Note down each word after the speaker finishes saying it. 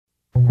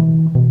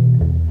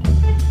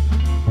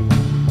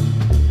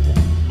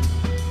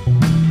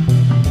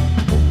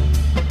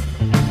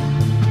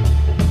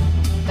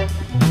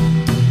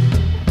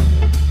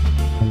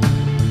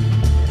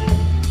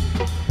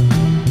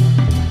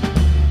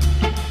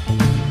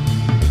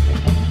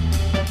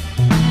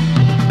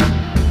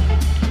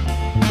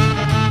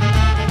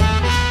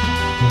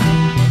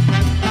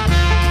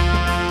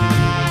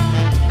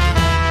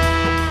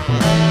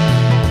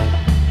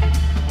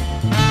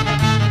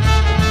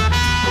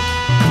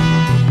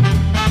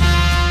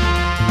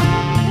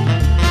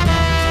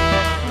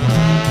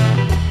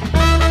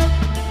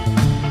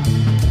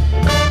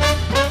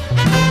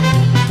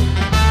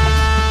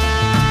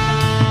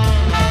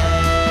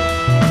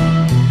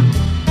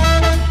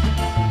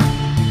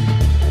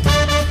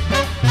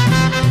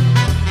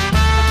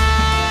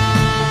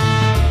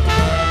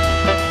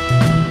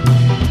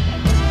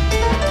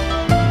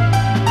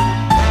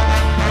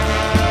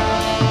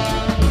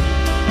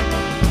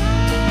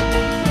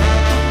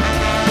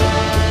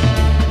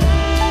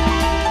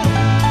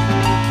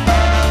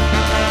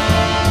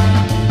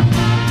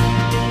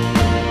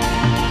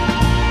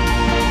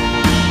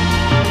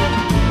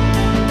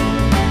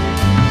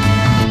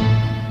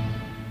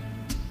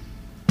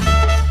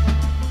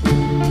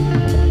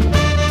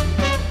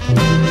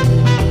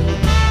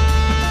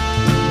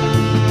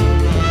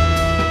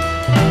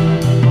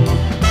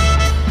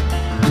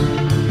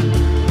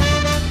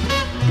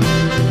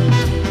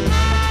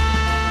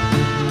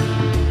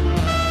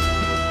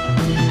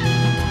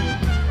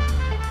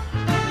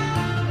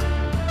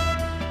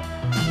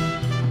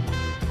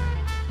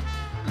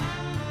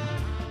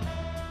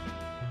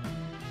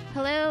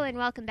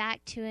welcome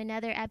back to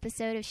another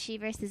episode of She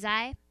vs.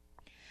 I.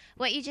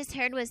 What you just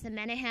heard was the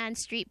Menahan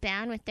Street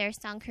Band with their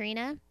song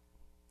Karina.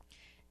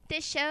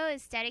 This show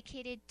is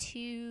dedicated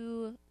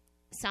to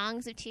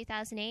songs of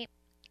 2008.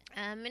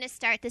 I'm going to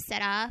start the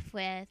set off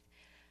with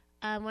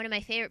one of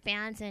my favorite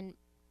bands and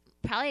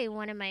probably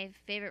one of my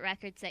favorite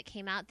records that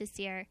came out this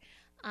year,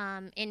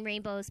 In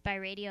Rainbows by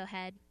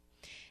Radiohead.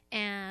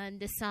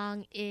 And the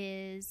song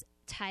is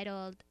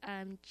titled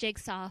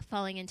Jigsaw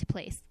Falling Into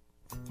Place.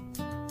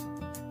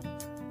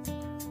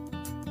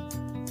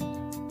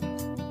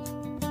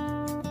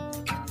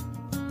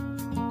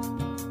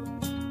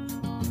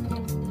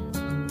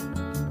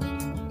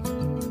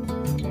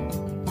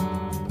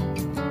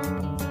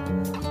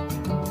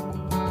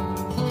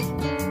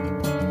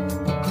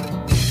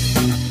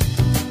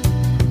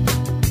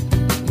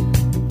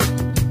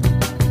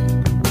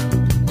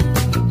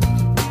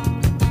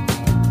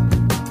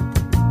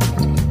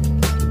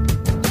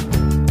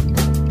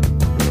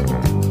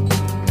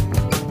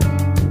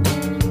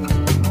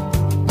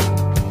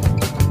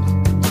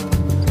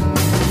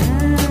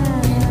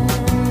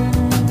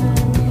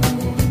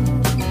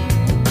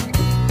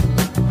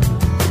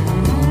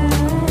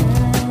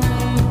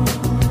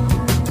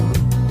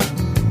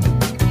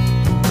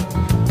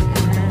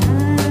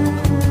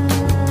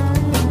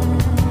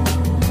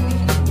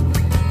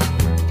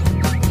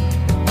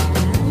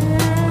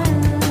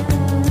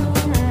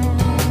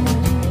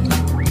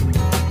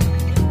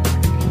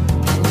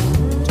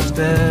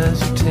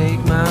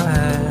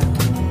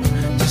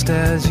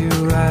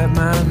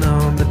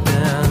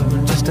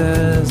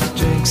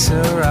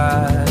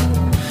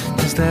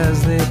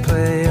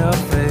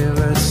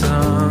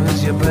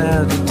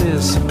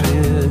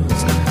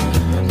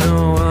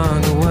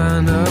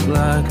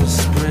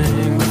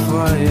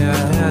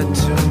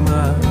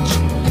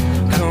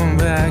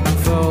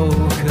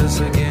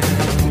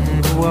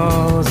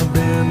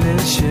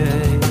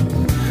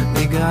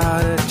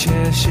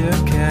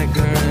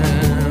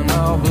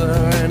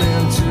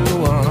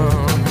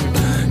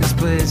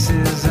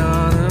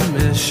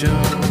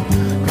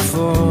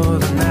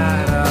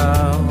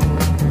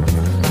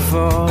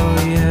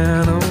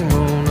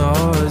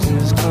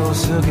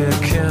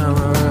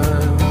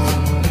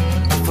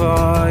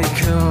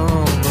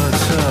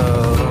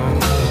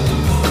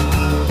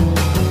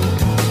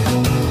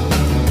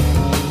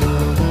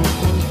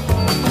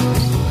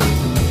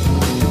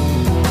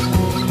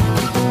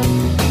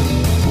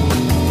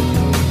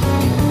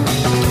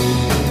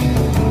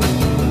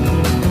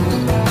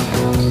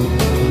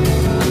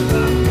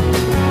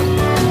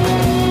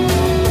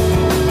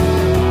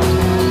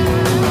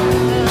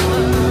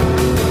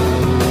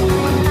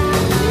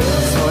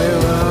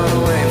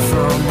 Away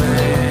from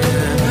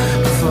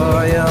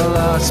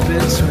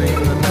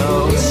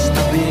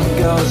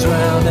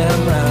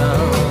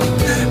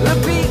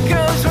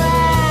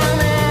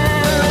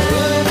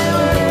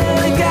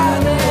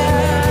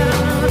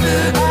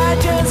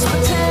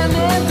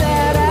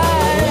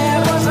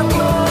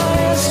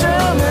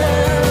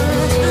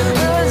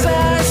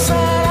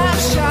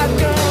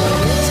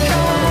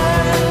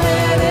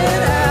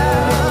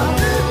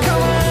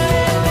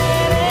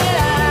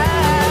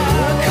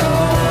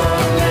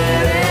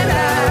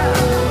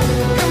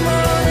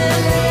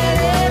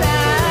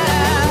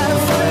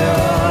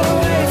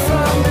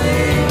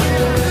me.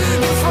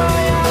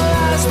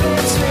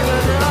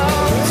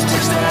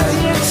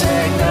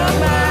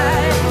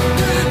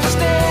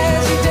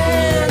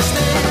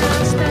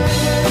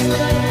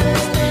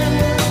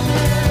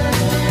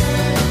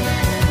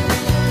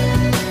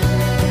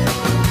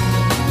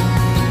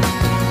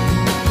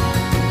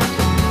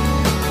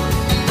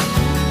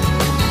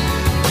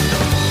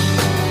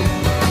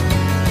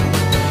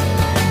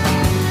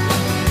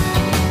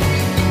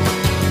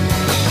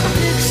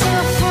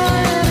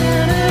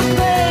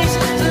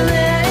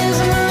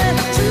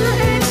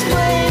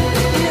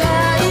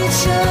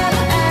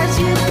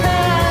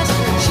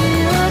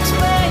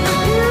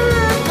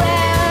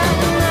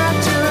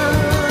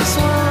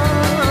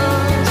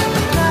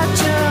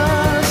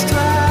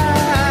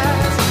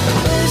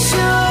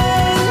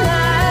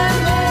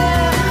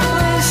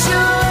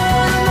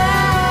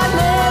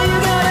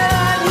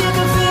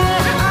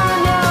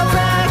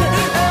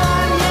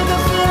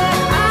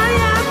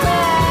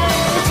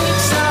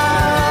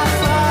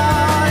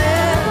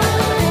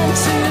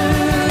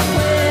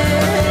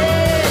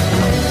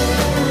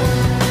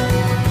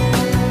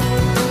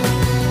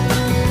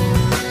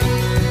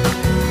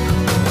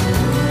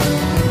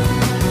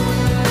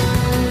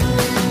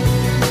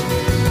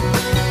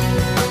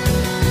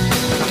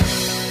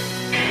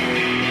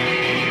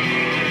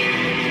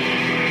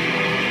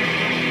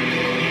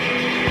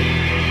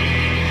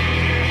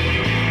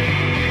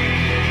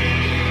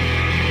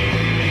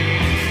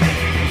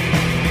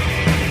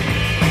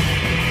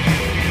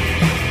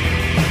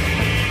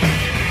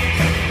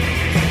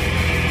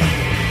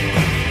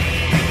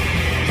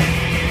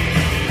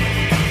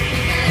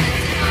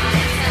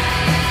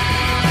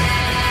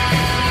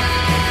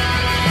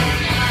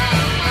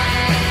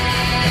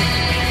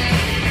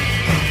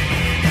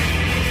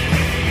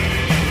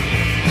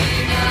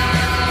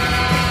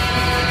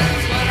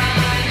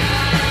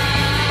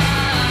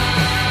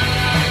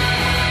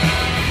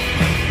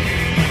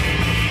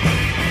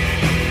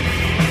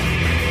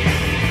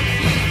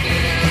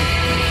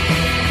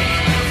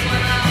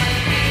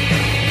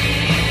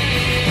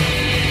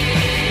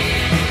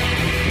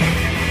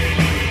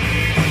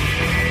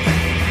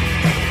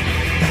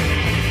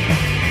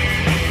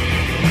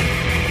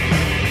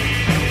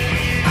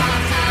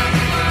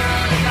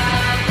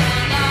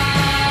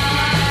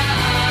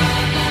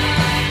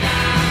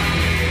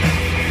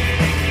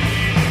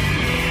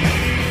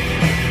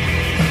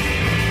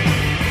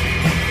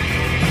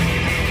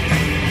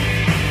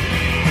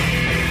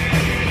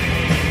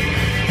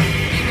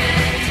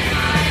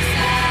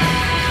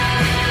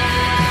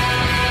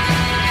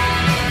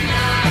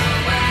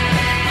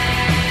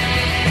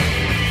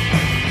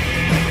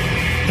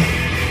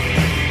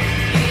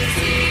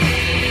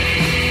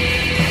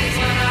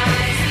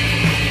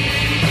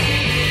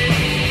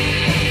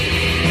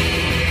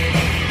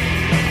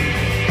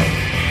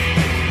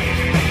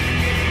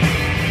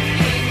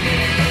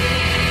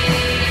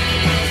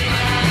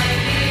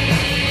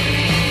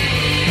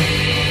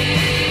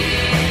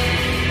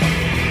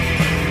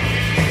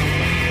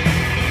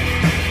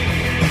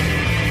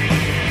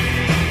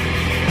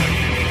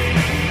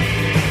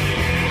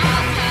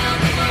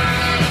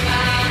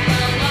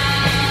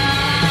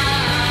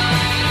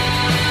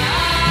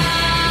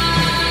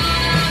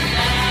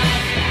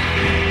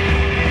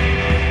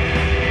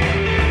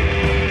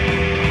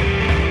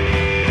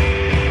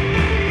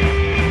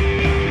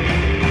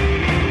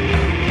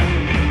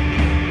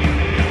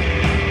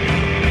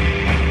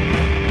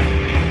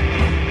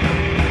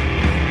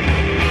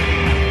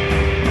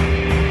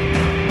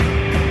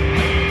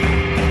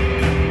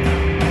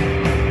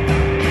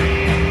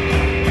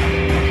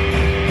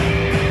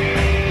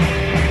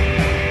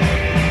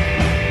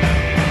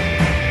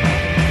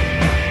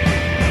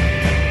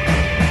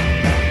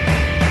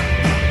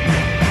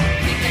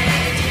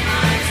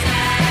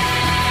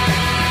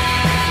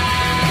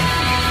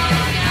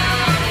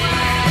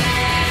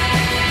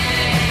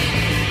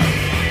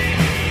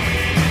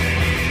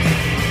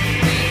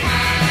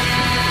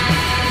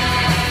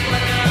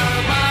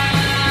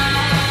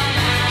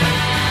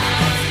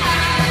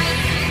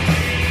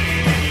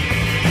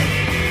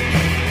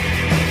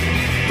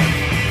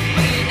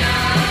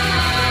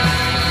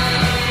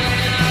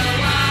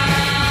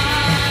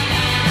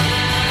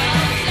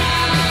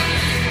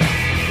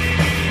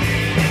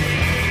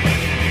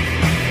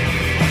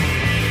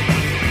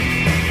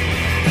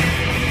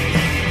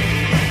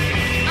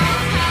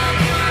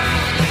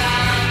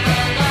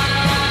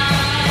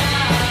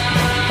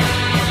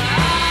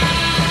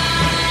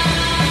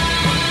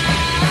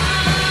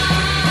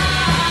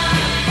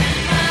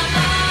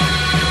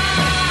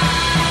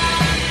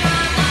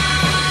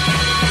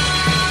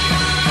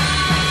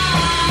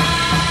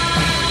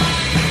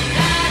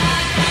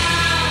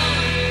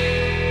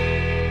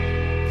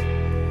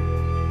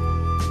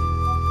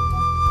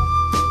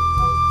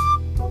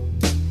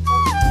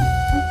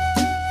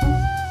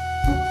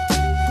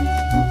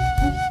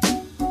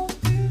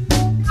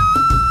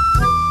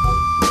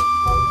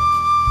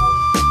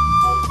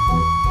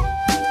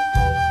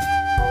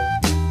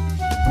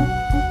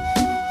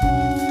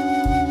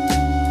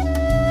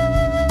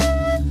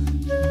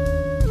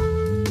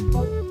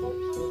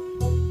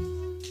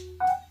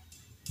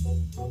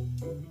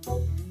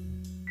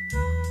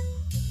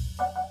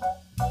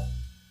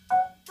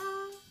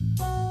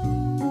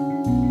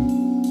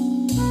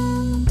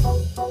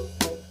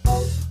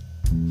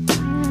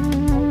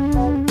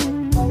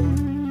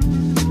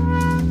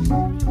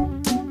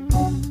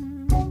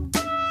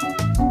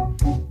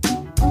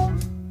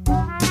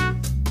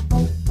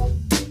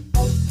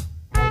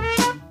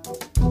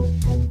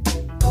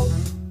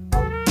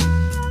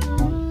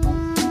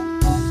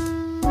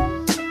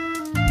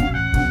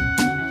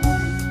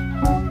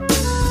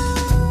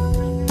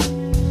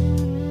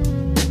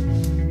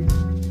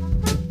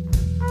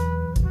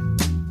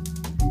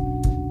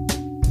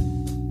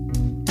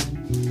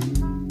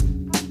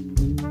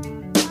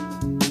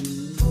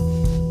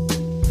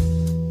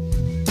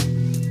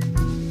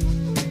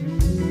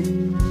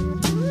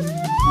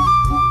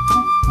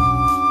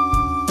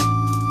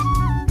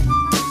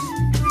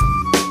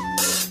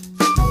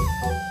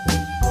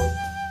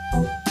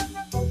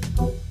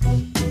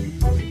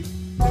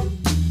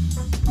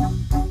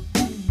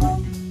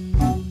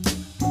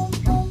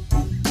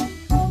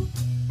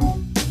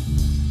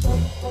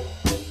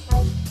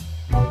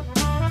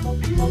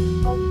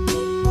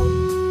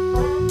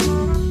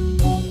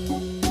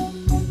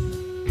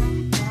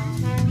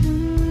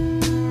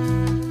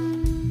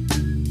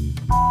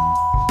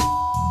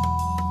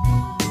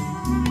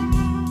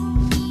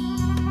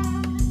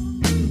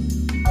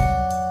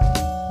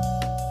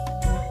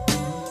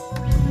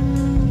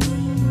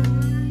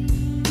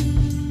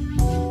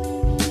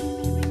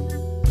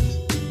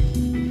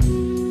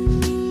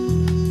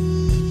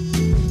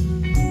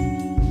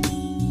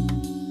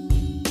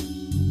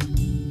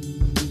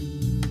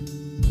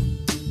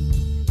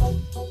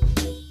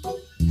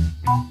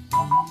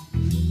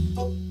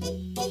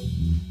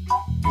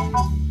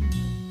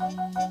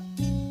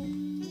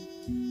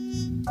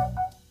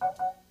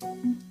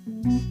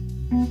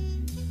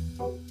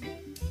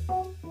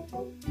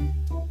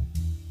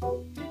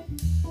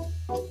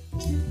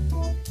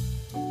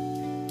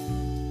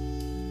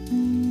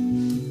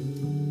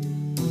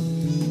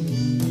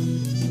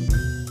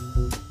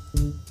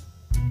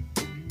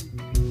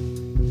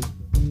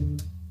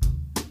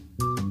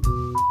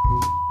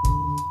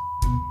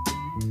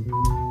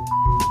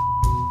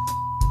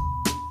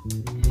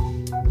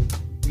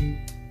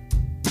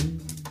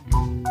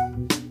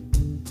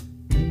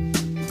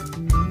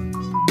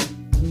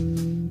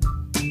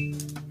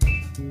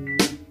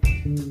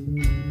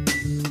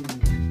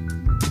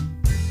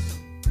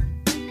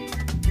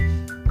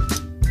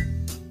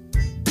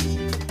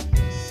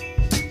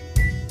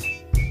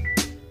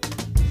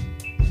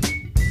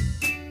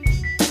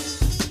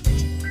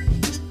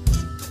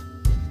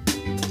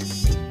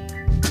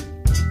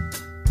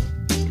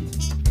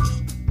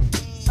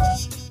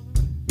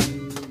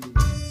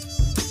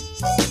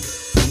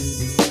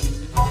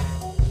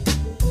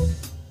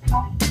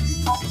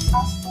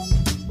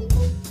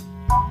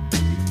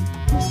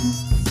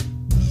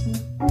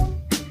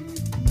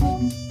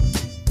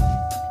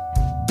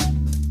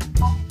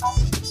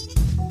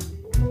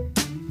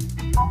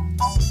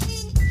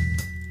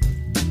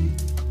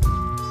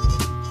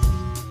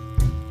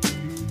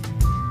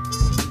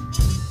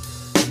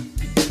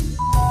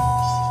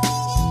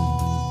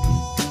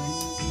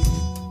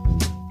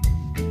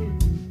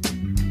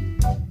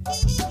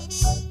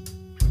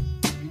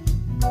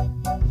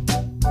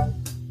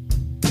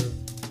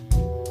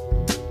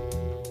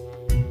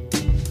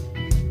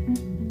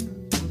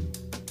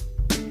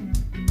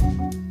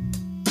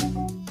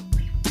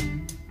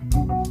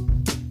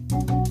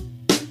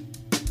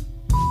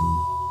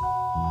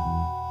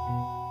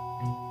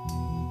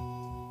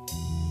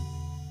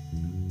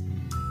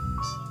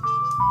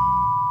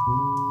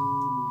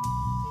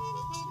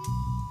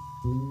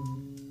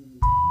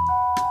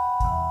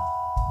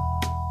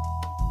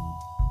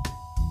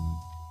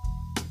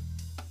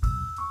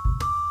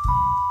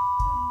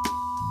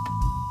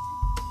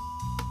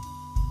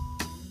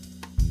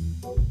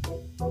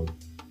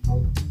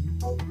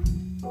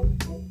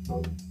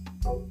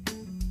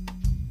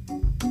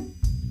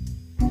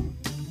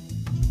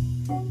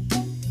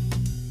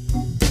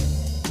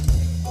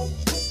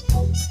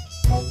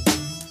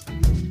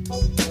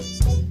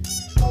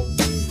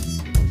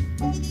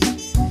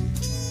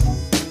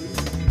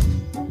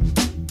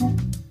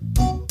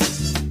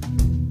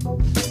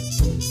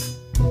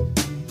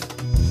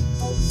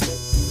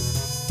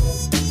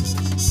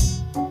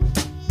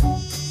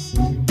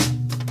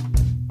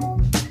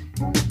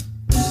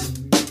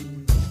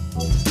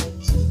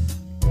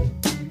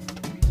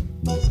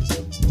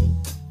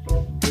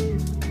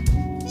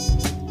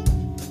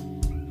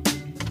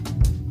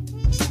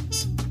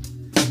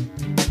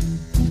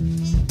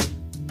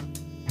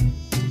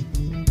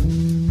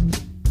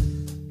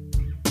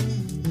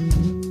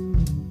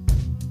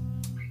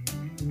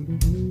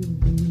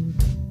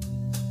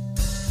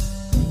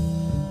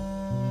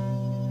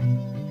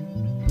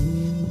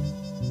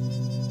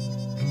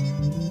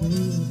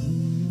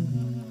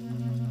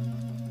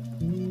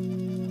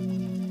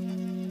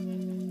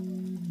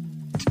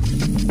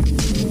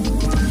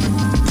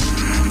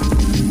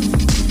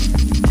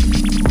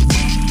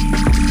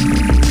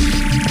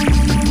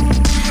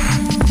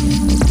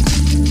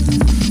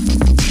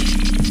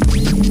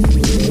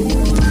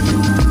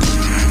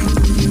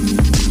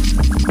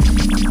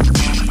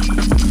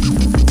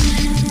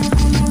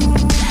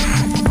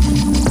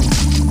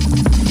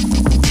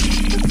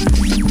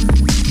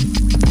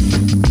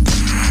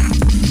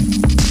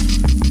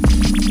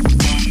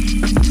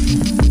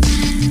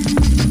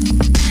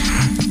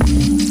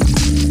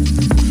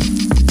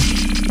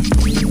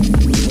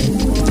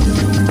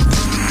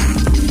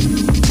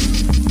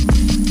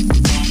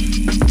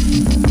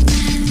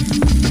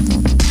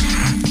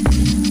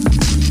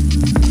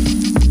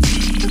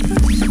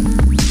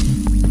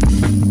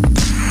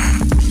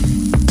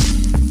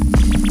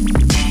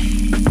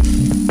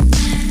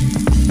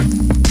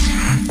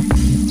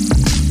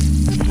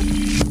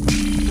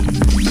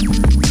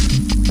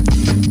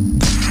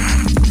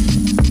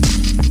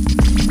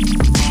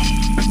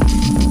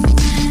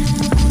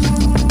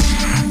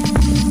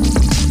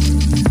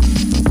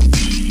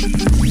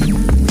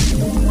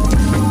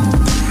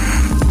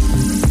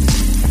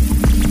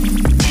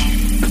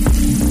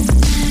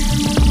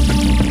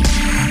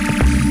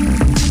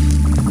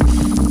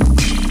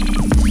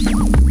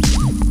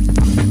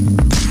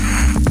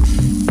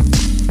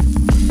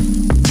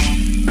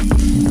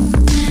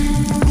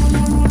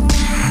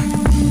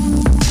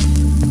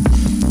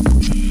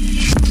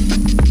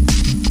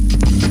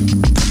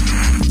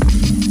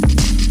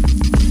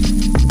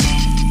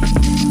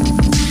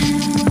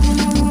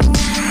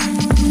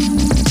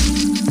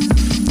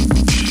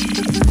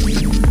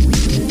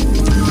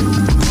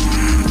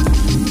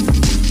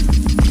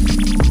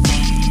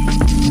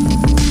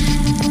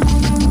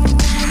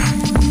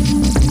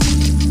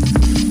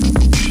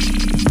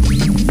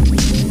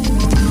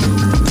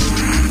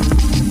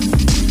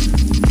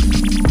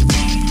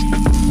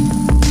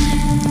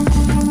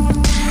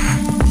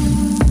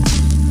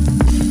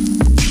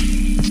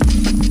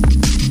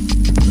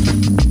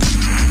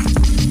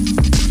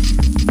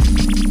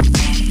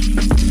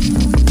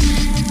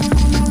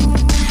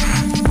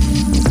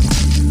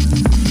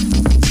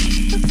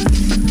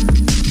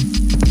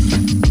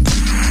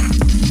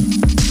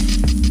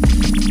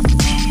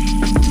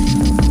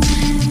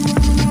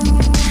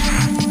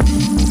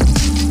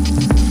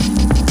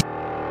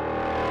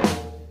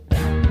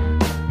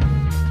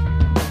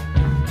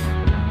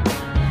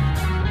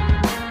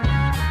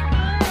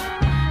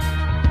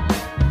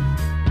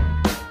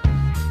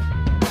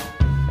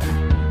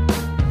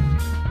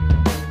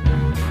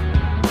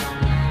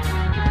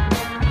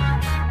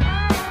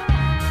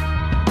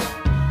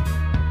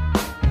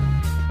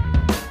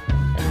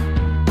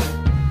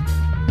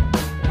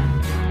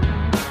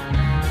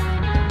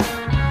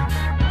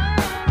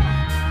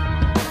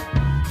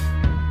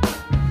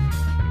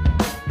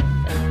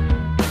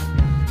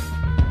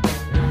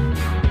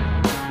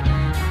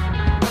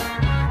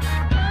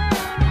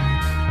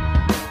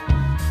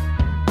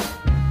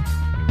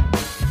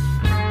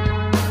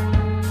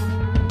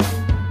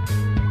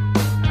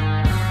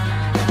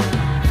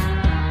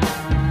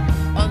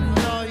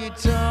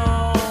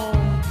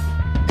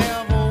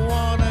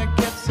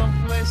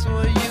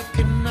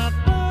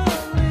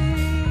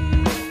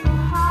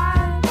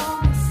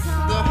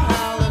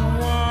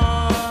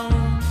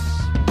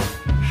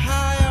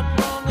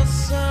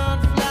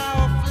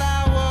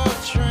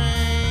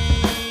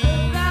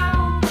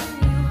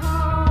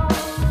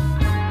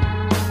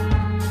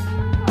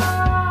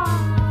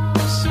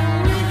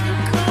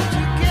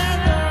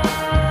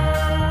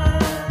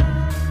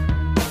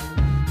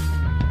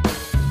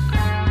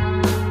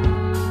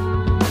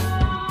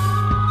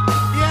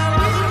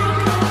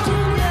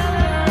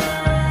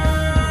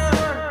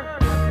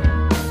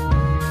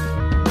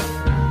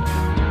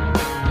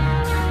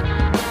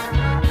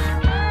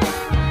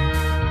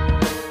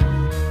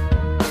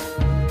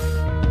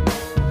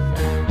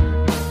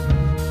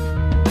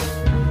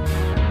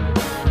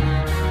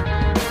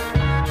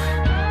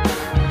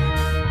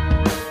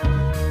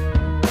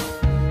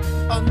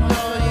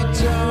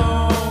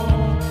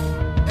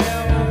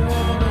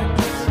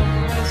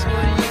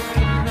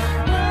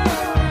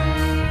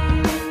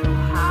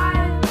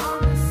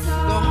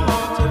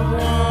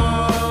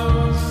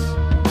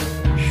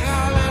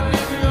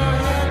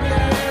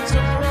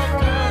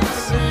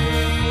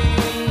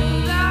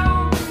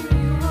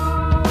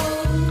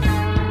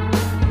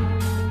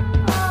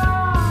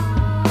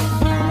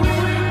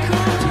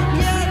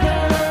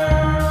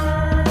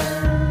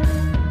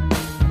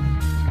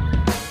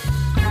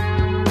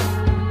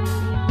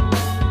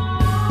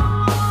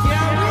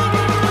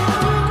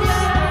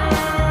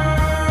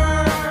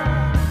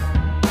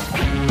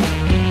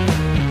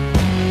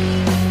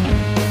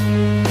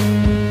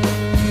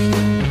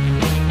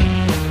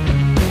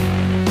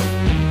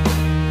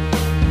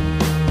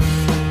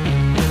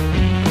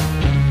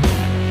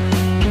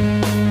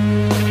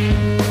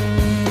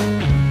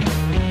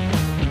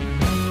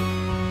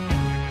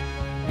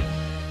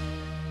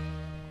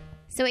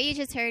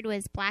 just heard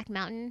was Black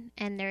Mountain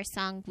and their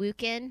song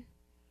Wukin.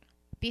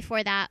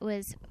 Before that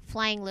was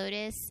Flying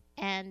Lotus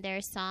and their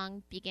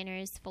song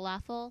Beginner's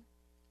Falafel.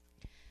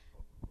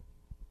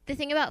 The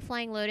thing about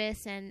Flying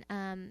Lotus and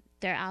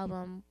their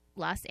album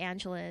Los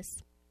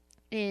Angeles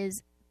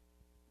is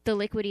the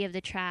liquidy of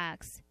the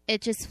tracks.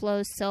 It just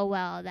flows so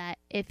well that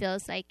it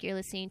feels like you're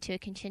listening to a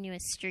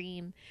continuous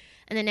stream.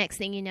 And the next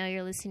thing you know,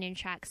 you're listening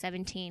to track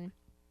 17.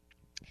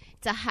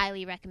 It's a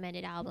highly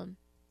recommended album.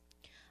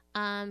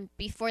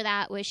 Before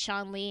that was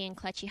Sean Lee and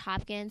Clutchy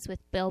Hopkins with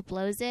Bill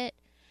Blows It.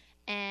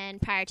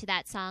 And prior to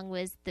that song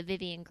was the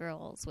Vivian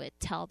Girls with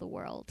Tell the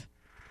World.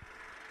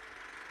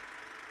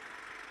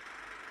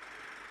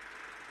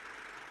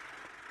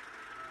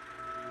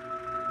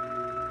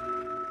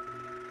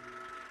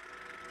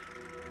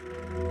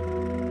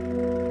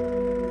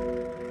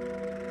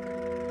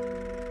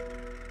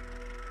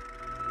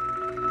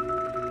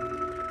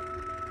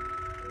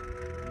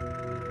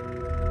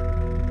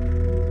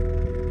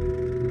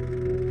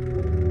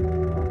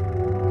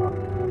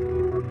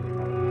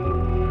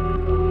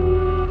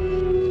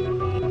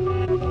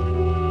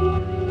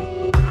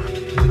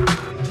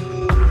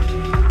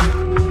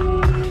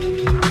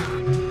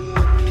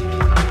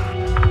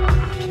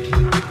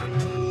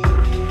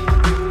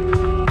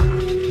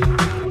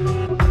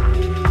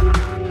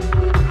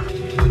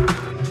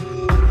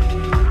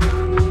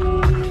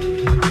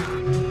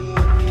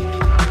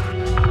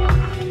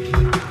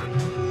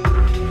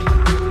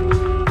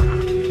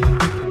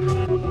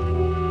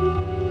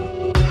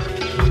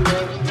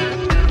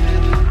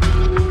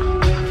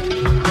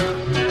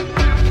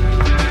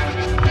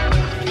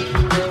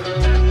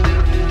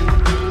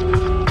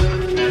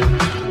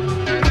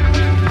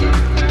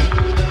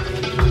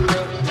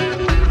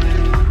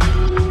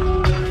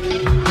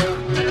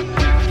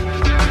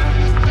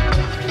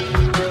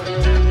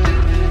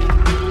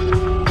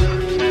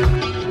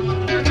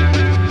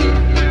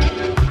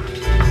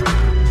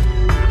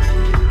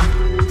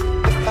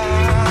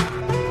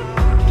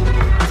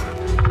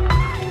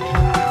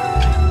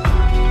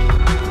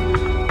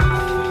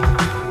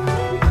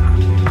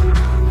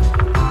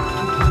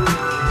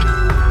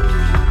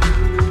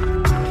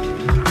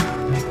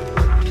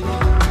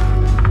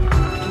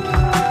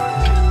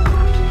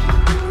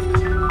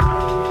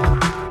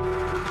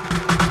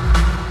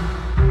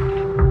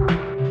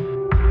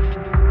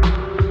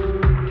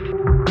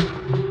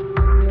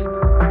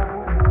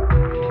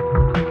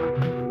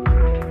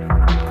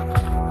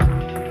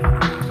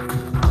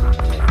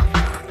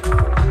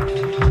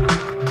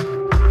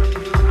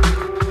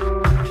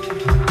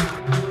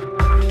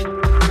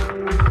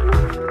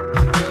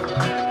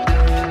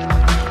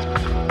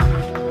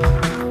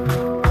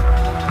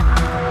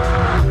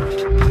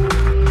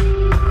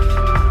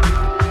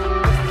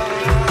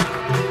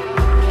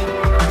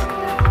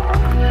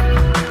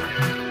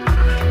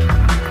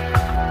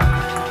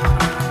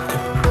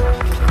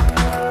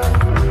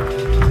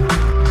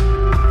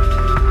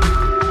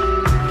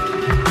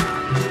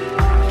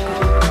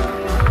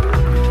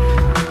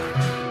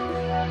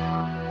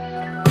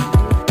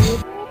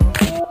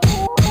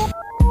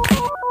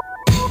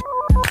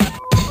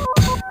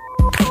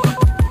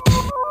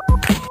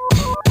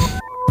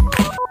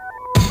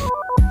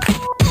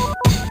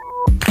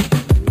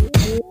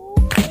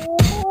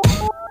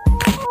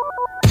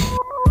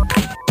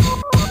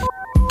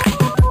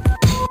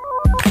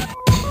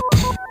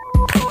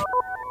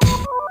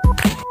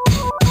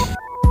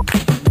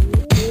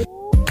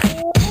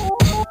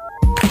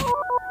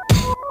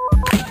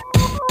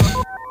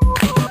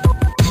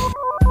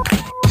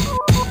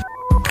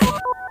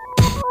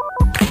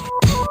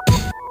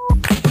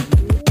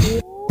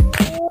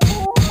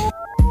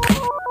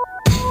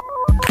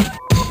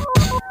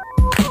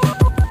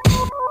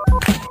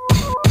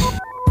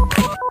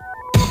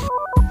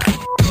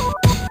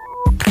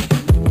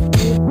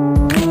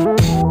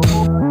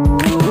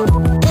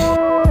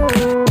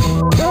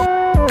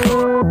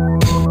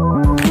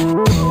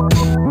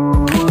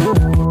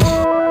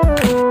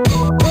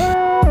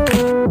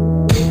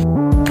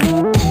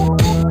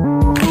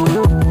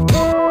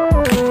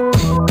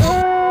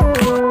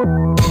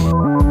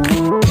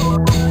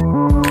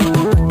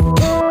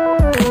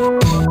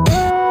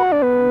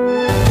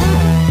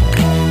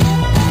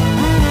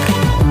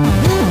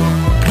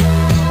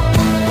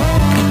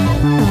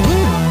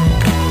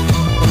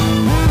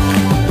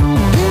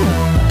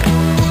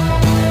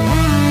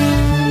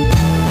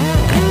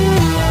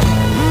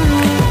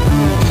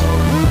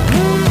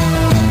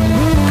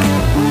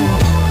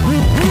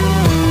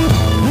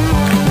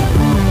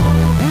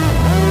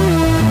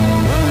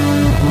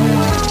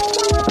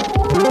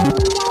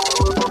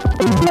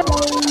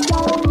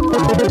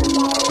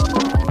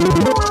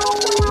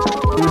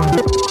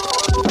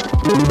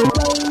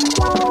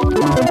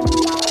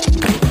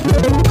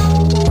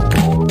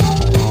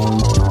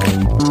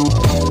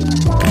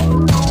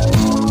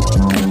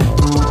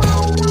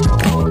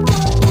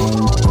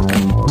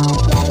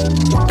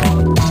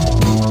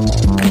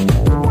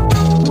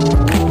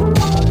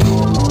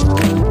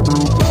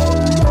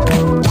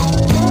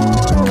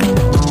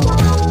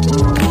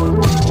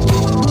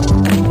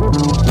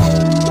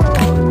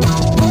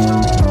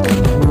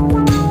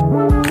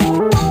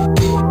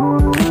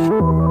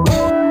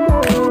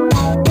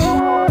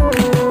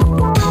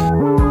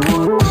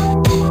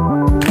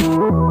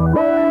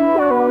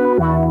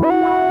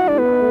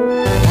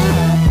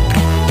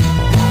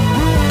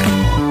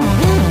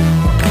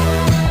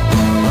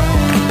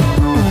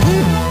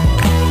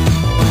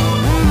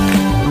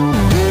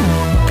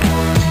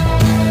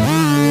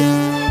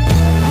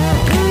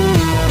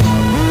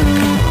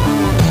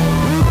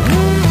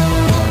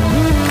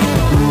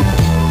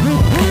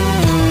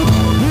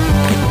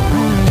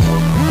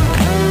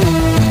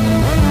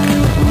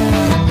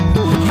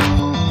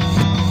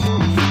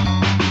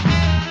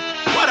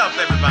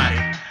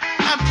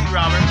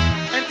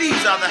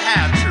 are the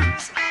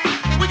half-truths.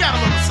 We got a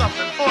little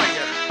something for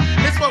you.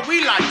 It's what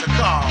we like to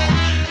call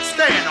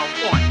staying on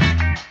point.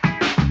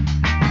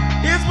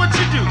 Here's what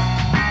you do.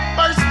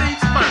 First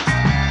things first,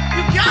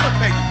 you gotta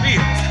pay your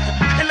bills.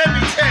 And let me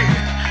tell you,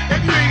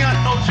 if you ain't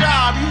got no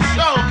job, you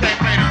sure can't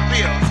pay them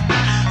bills.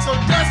 So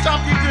dust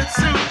off your good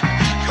suit,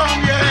 comb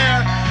your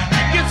hair,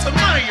 and get some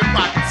money in your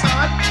pocket,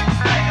 son.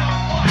 Stay on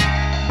point.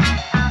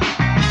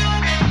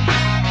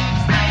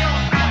 Stay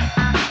on point.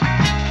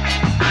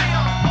 Stay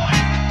on point.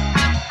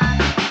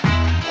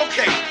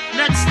 Okay,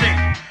 next thing.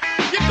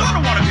 You're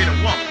gonna want to get a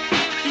woman.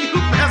 You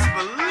best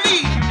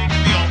believe you need to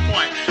be on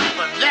point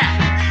for that.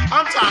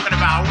 I'm talking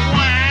about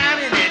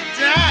whining and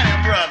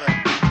dining, brother.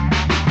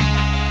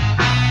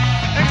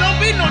 And don't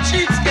be no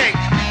cheapskate.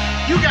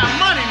 You got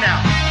money now.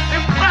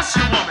 Impress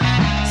your woman.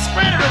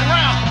 Spread it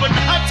around, but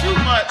not too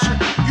much.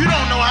 You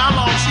don't know how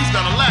long she's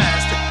gonna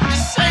last.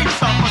 Save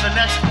some for the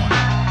next one.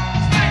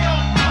 Stay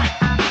on point.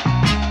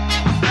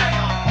 Stay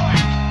on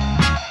point.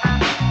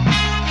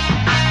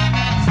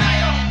 Stay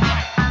on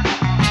point.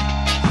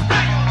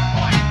 Stay on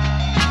point.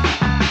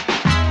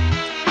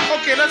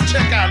 Okay, let's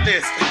check our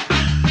list.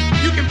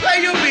 You can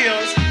pay your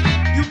bills.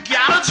 You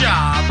got a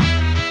job.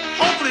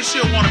 Hopefully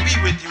she'll want to be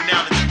with you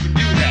now that you can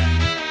do that.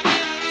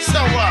 So,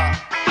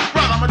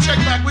 brother, I'm gonna check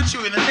back with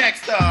you in the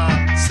next,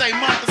 say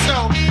month or so,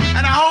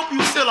 and I hope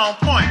you're still on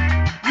point.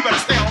 You better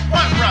stay on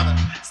point, brother.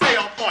 Stay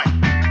on point.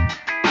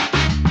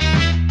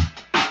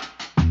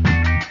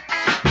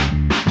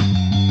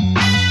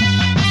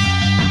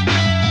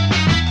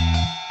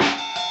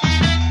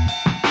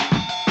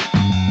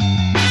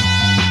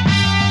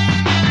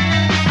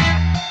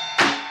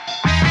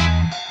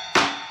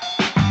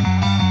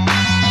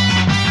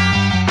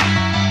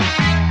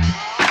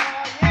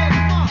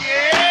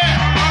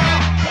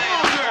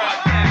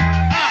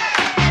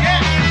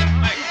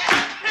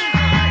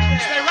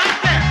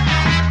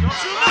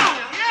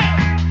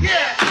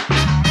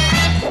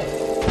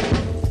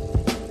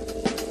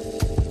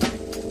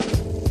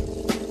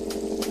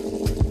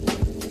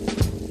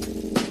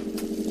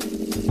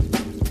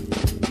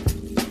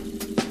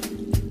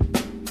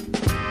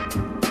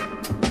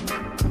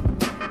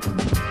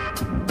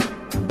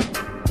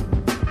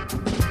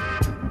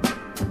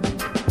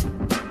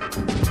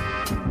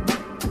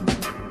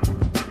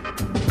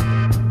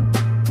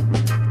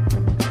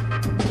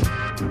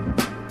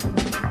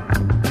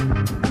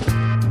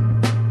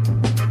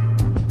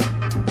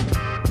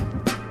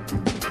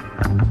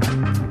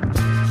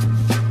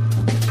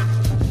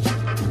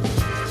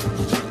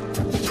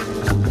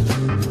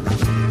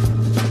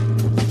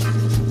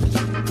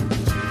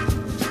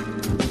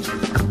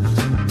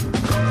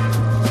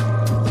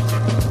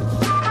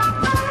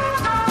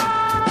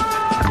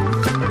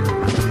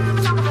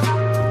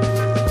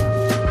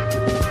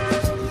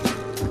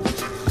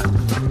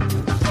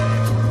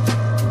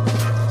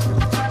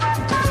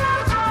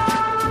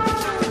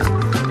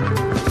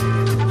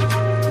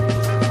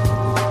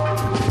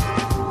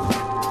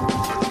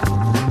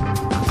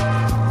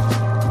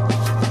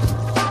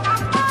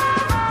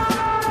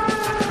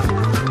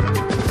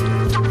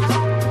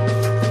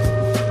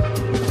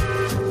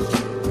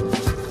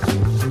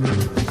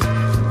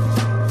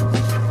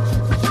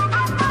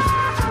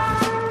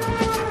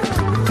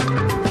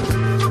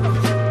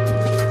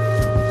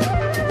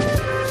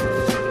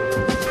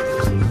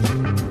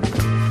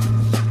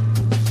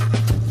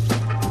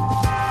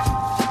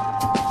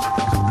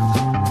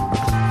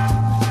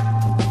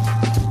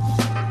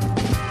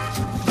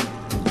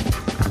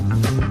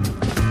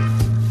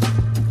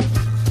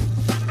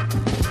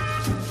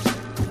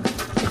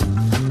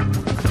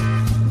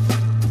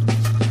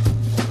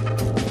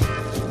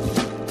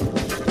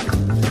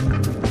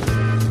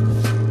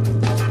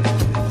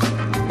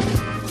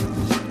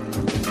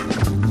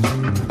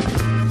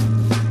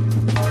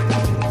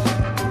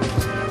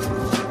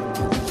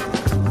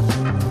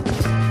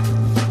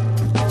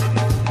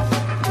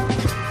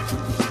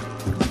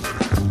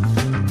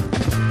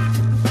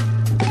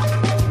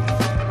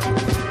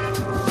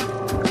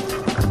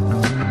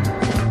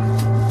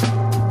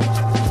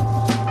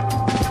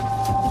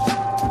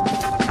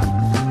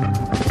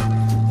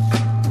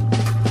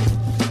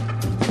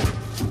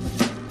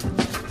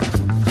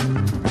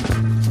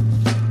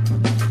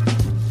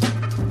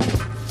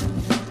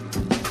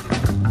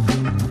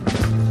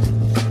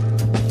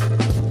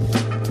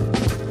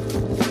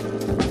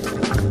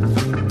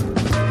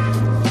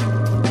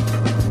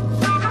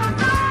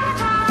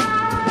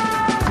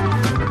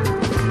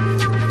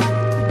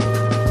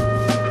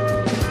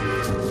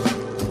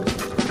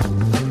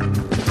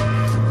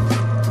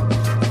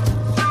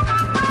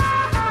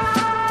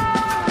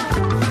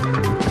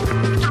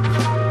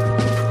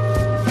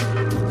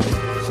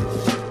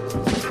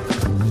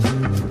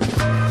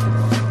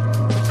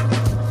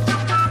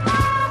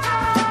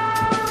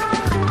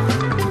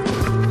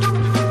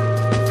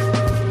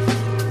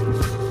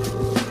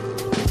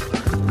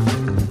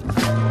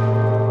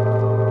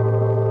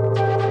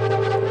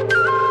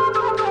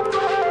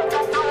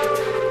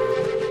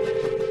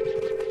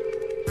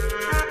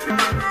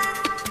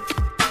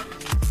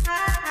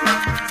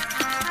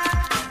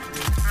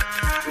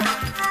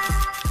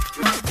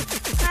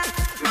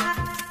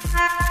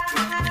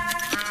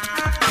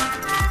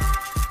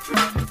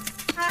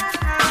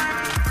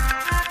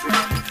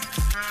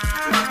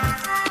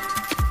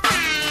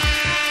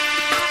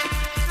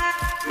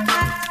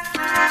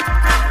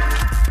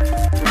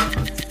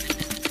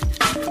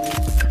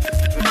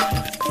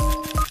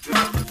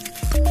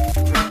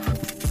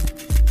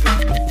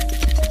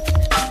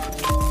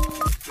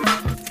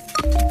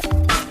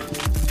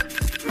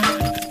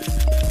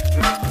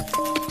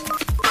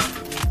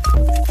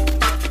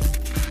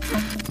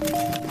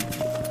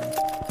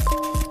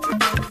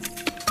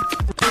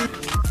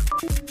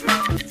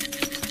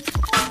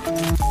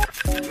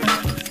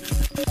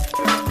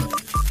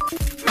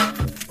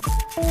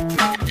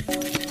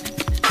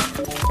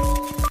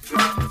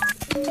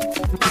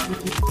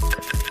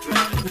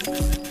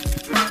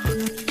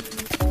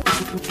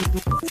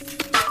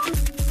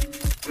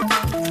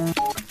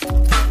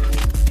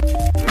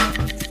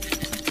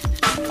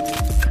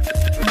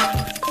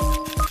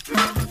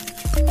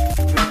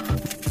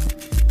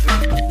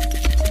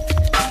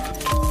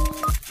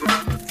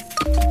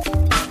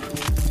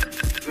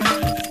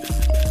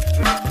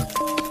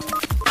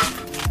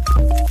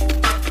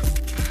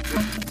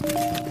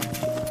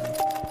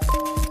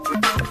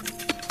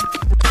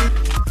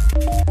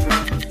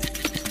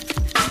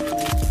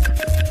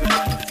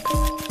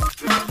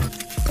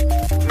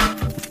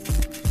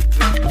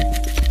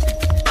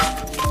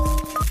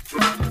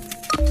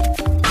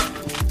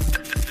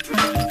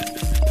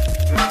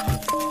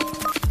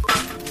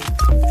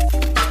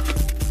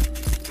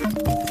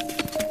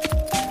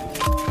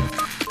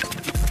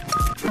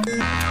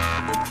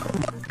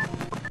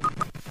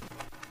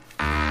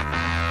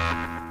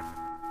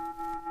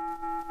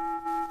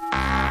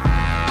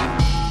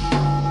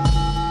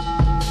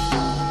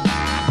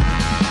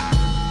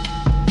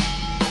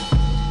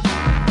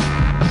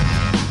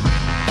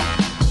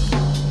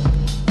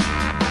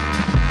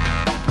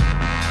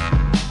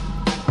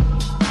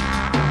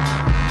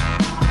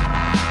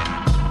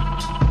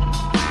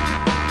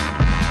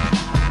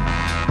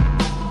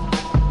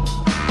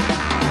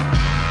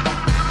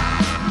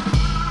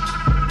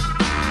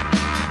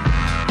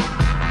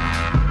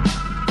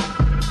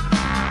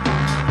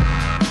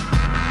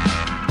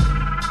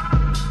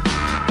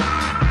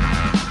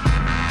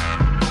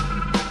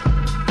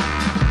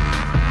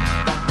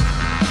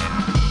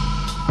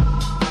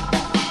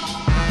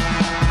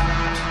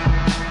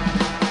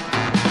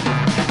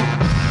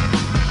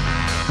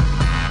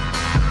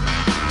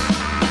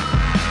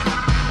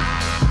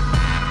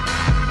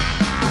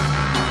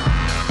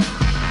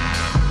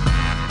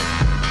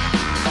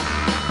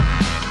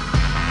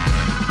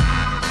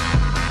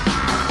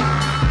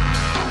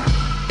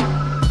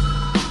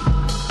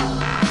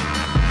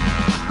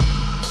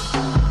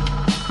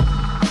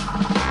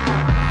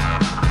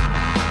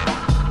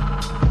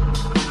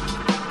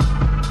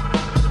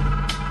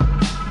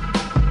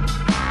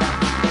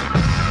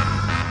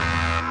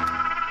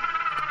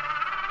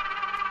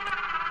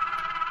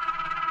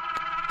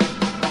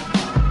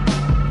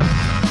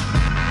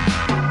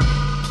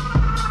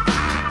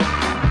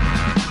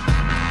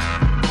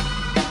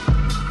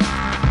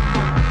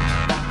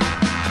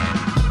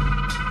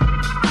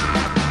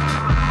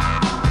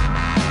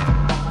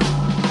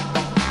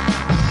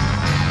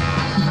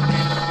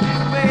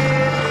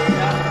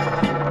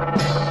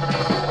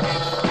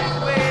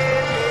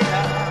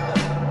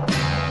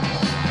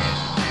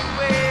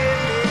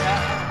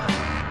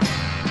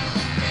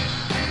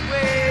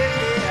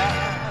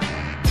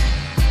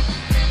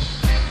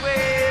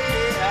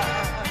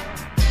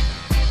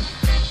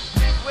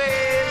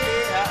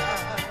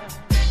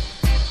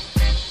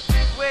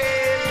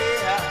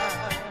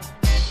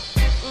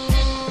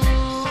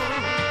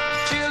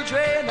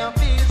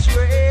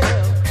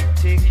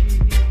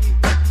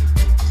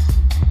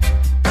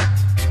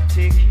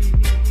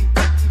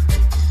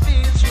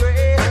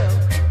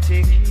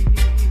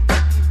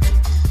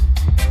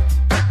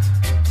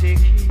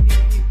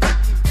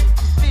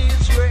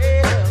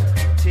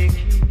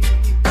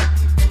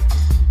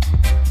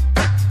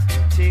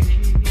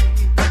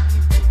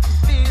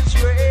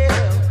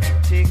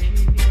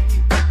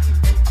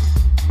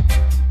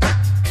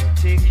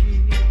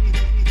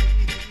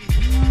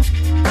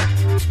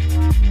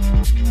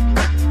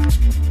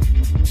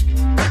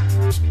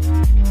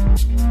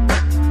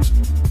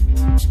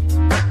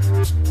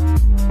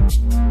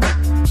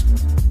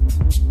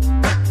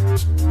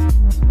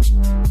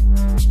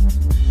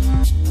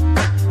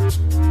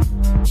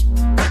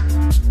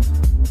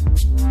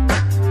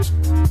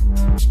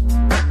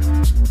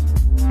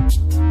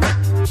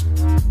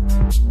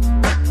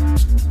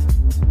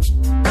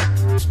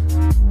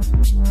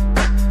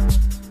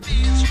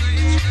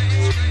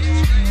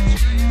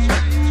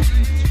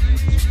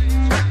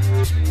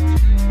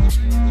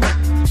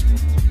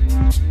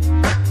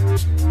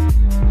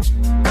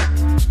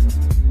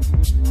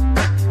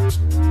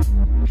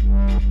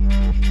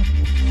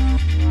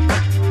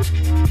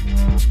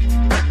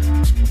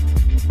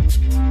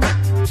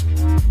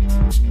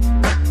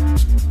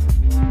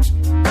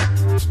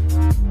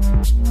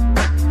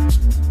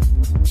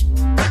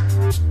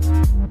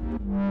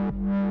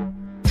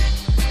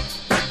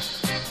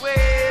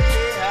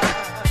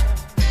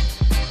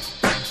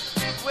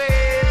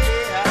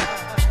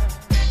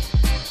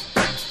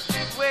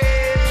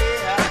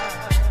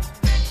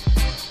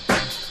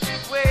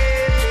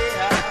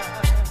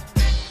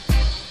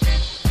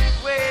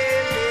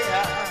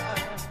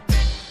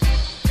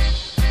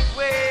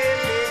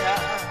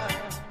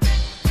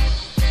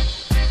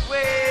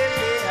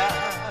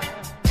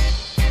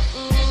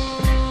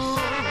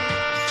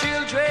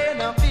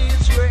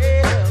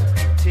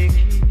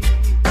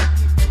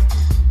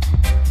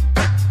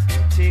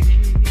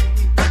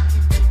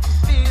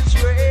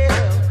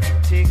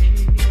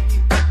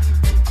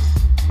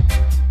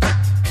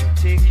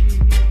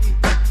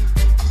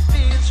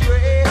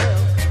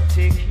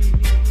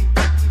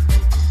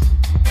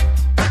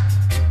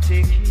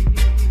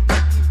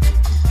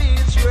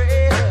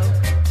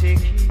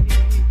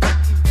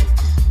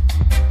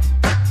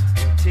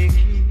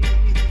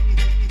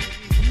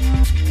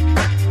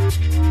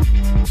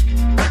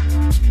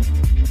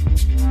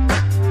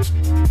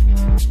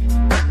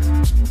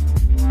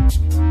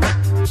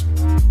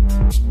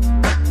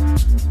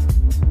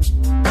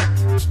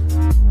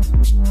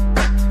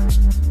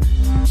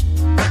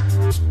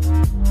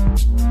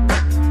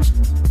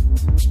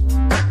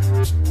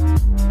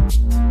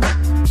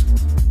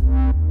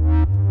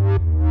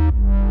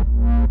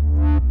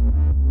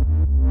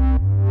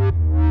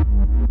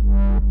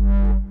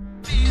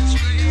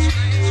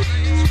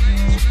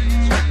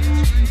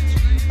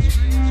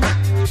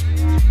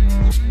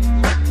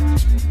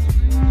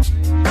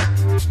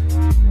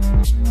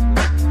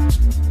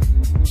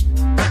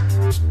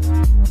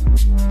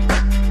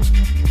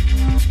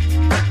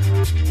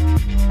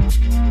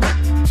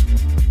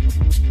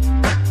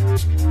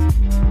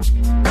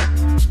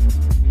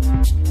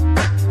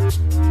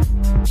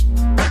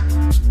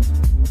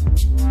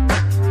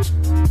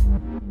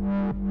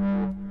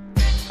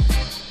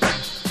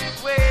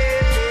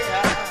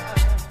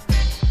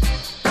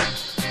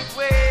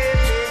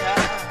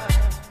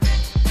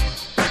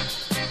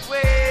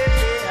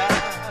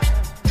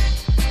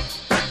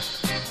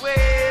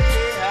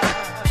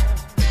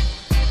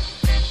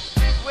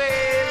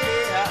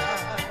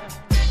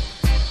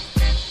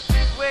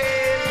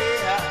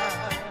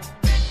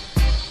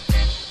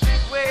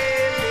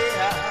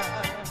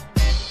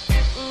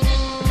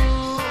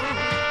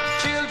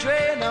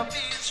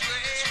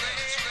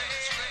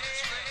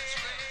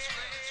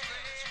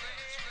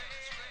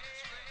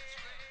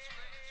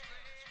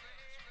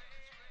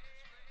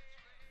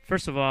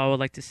 First of all, I would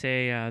like to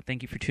say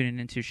thank you for tuning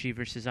into She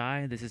vs.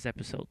 I. This is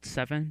episode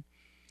 7.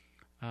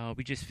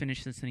 We just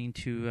finished listening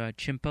to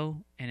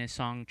Chimpo and his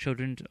song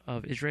Children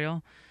of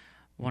Israel,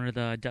 one of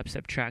the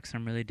dubstep tracks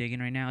I'm really digging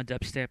right now.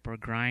 Dubstep or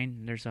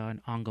grind, there's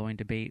an ongoing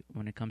debate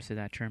when it comes to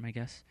that term, I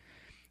guess.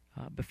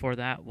 Before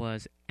that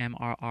was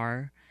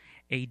MRR,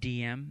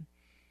 ADM,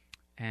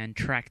 and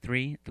track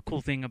 3. The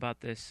cool thing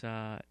about this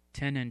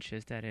 10-inch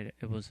is that it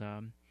was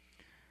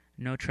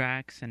no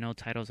tracks and no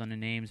titles on the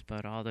names,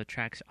 but all the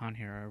tracks on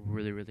here are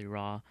really, really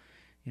raw.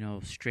 You know,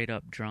 straight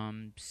up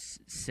drums,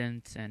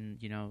 synths,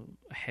 and, you know,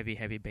 a heavy,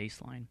 heavy bass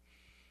line.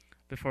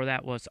 Before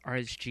that was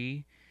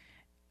RSG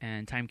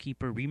and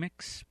Timekeeper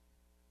Remix.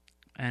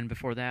 And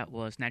before that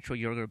was Natural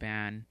Yoga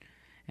Band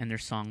and their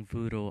song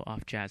Voodoo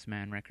off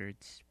Jazzman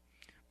Records.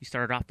 We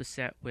started off the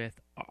set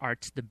with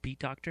Arts the Beat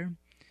Doctor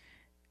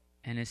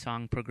and his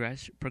song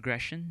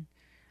Progression.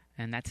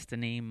 And that's the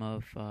name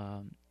of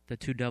the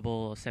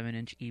 2-double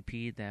 7-inch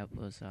EP that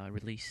was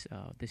released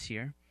this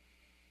year.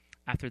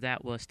 After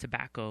that was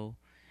Tobacco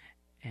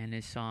and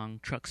his song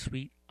Truck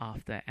Suite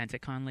off the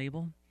Anticon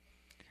label.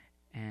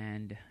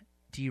 And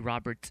D.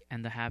 Roberts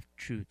and the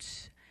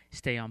Half-Truths,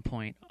 Stay on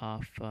Point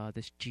off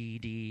this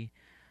GD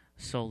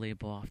soul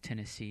label off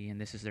Tennessee, and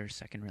this is their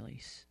second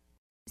release.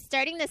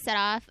 Starting the set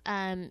off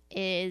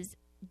is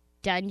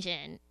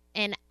Dungeon,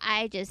 and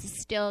I just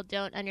still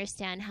don't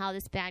understand how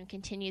this band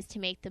continues to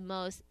make the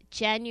most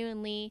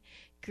genuinely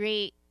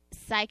great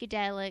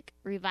psychedelic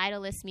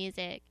revivalist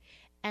music,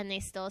 and they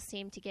still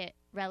seem to get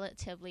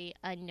relatively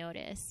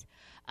unnoticed.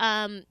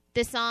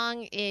 The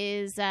song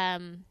is,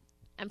 I'm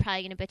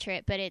probably going to butcher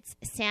it, but it's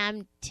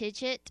Sam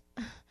Tidget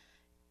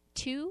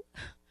 2.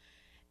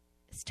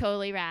 It's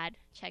totally rad.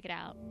 Check it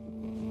out.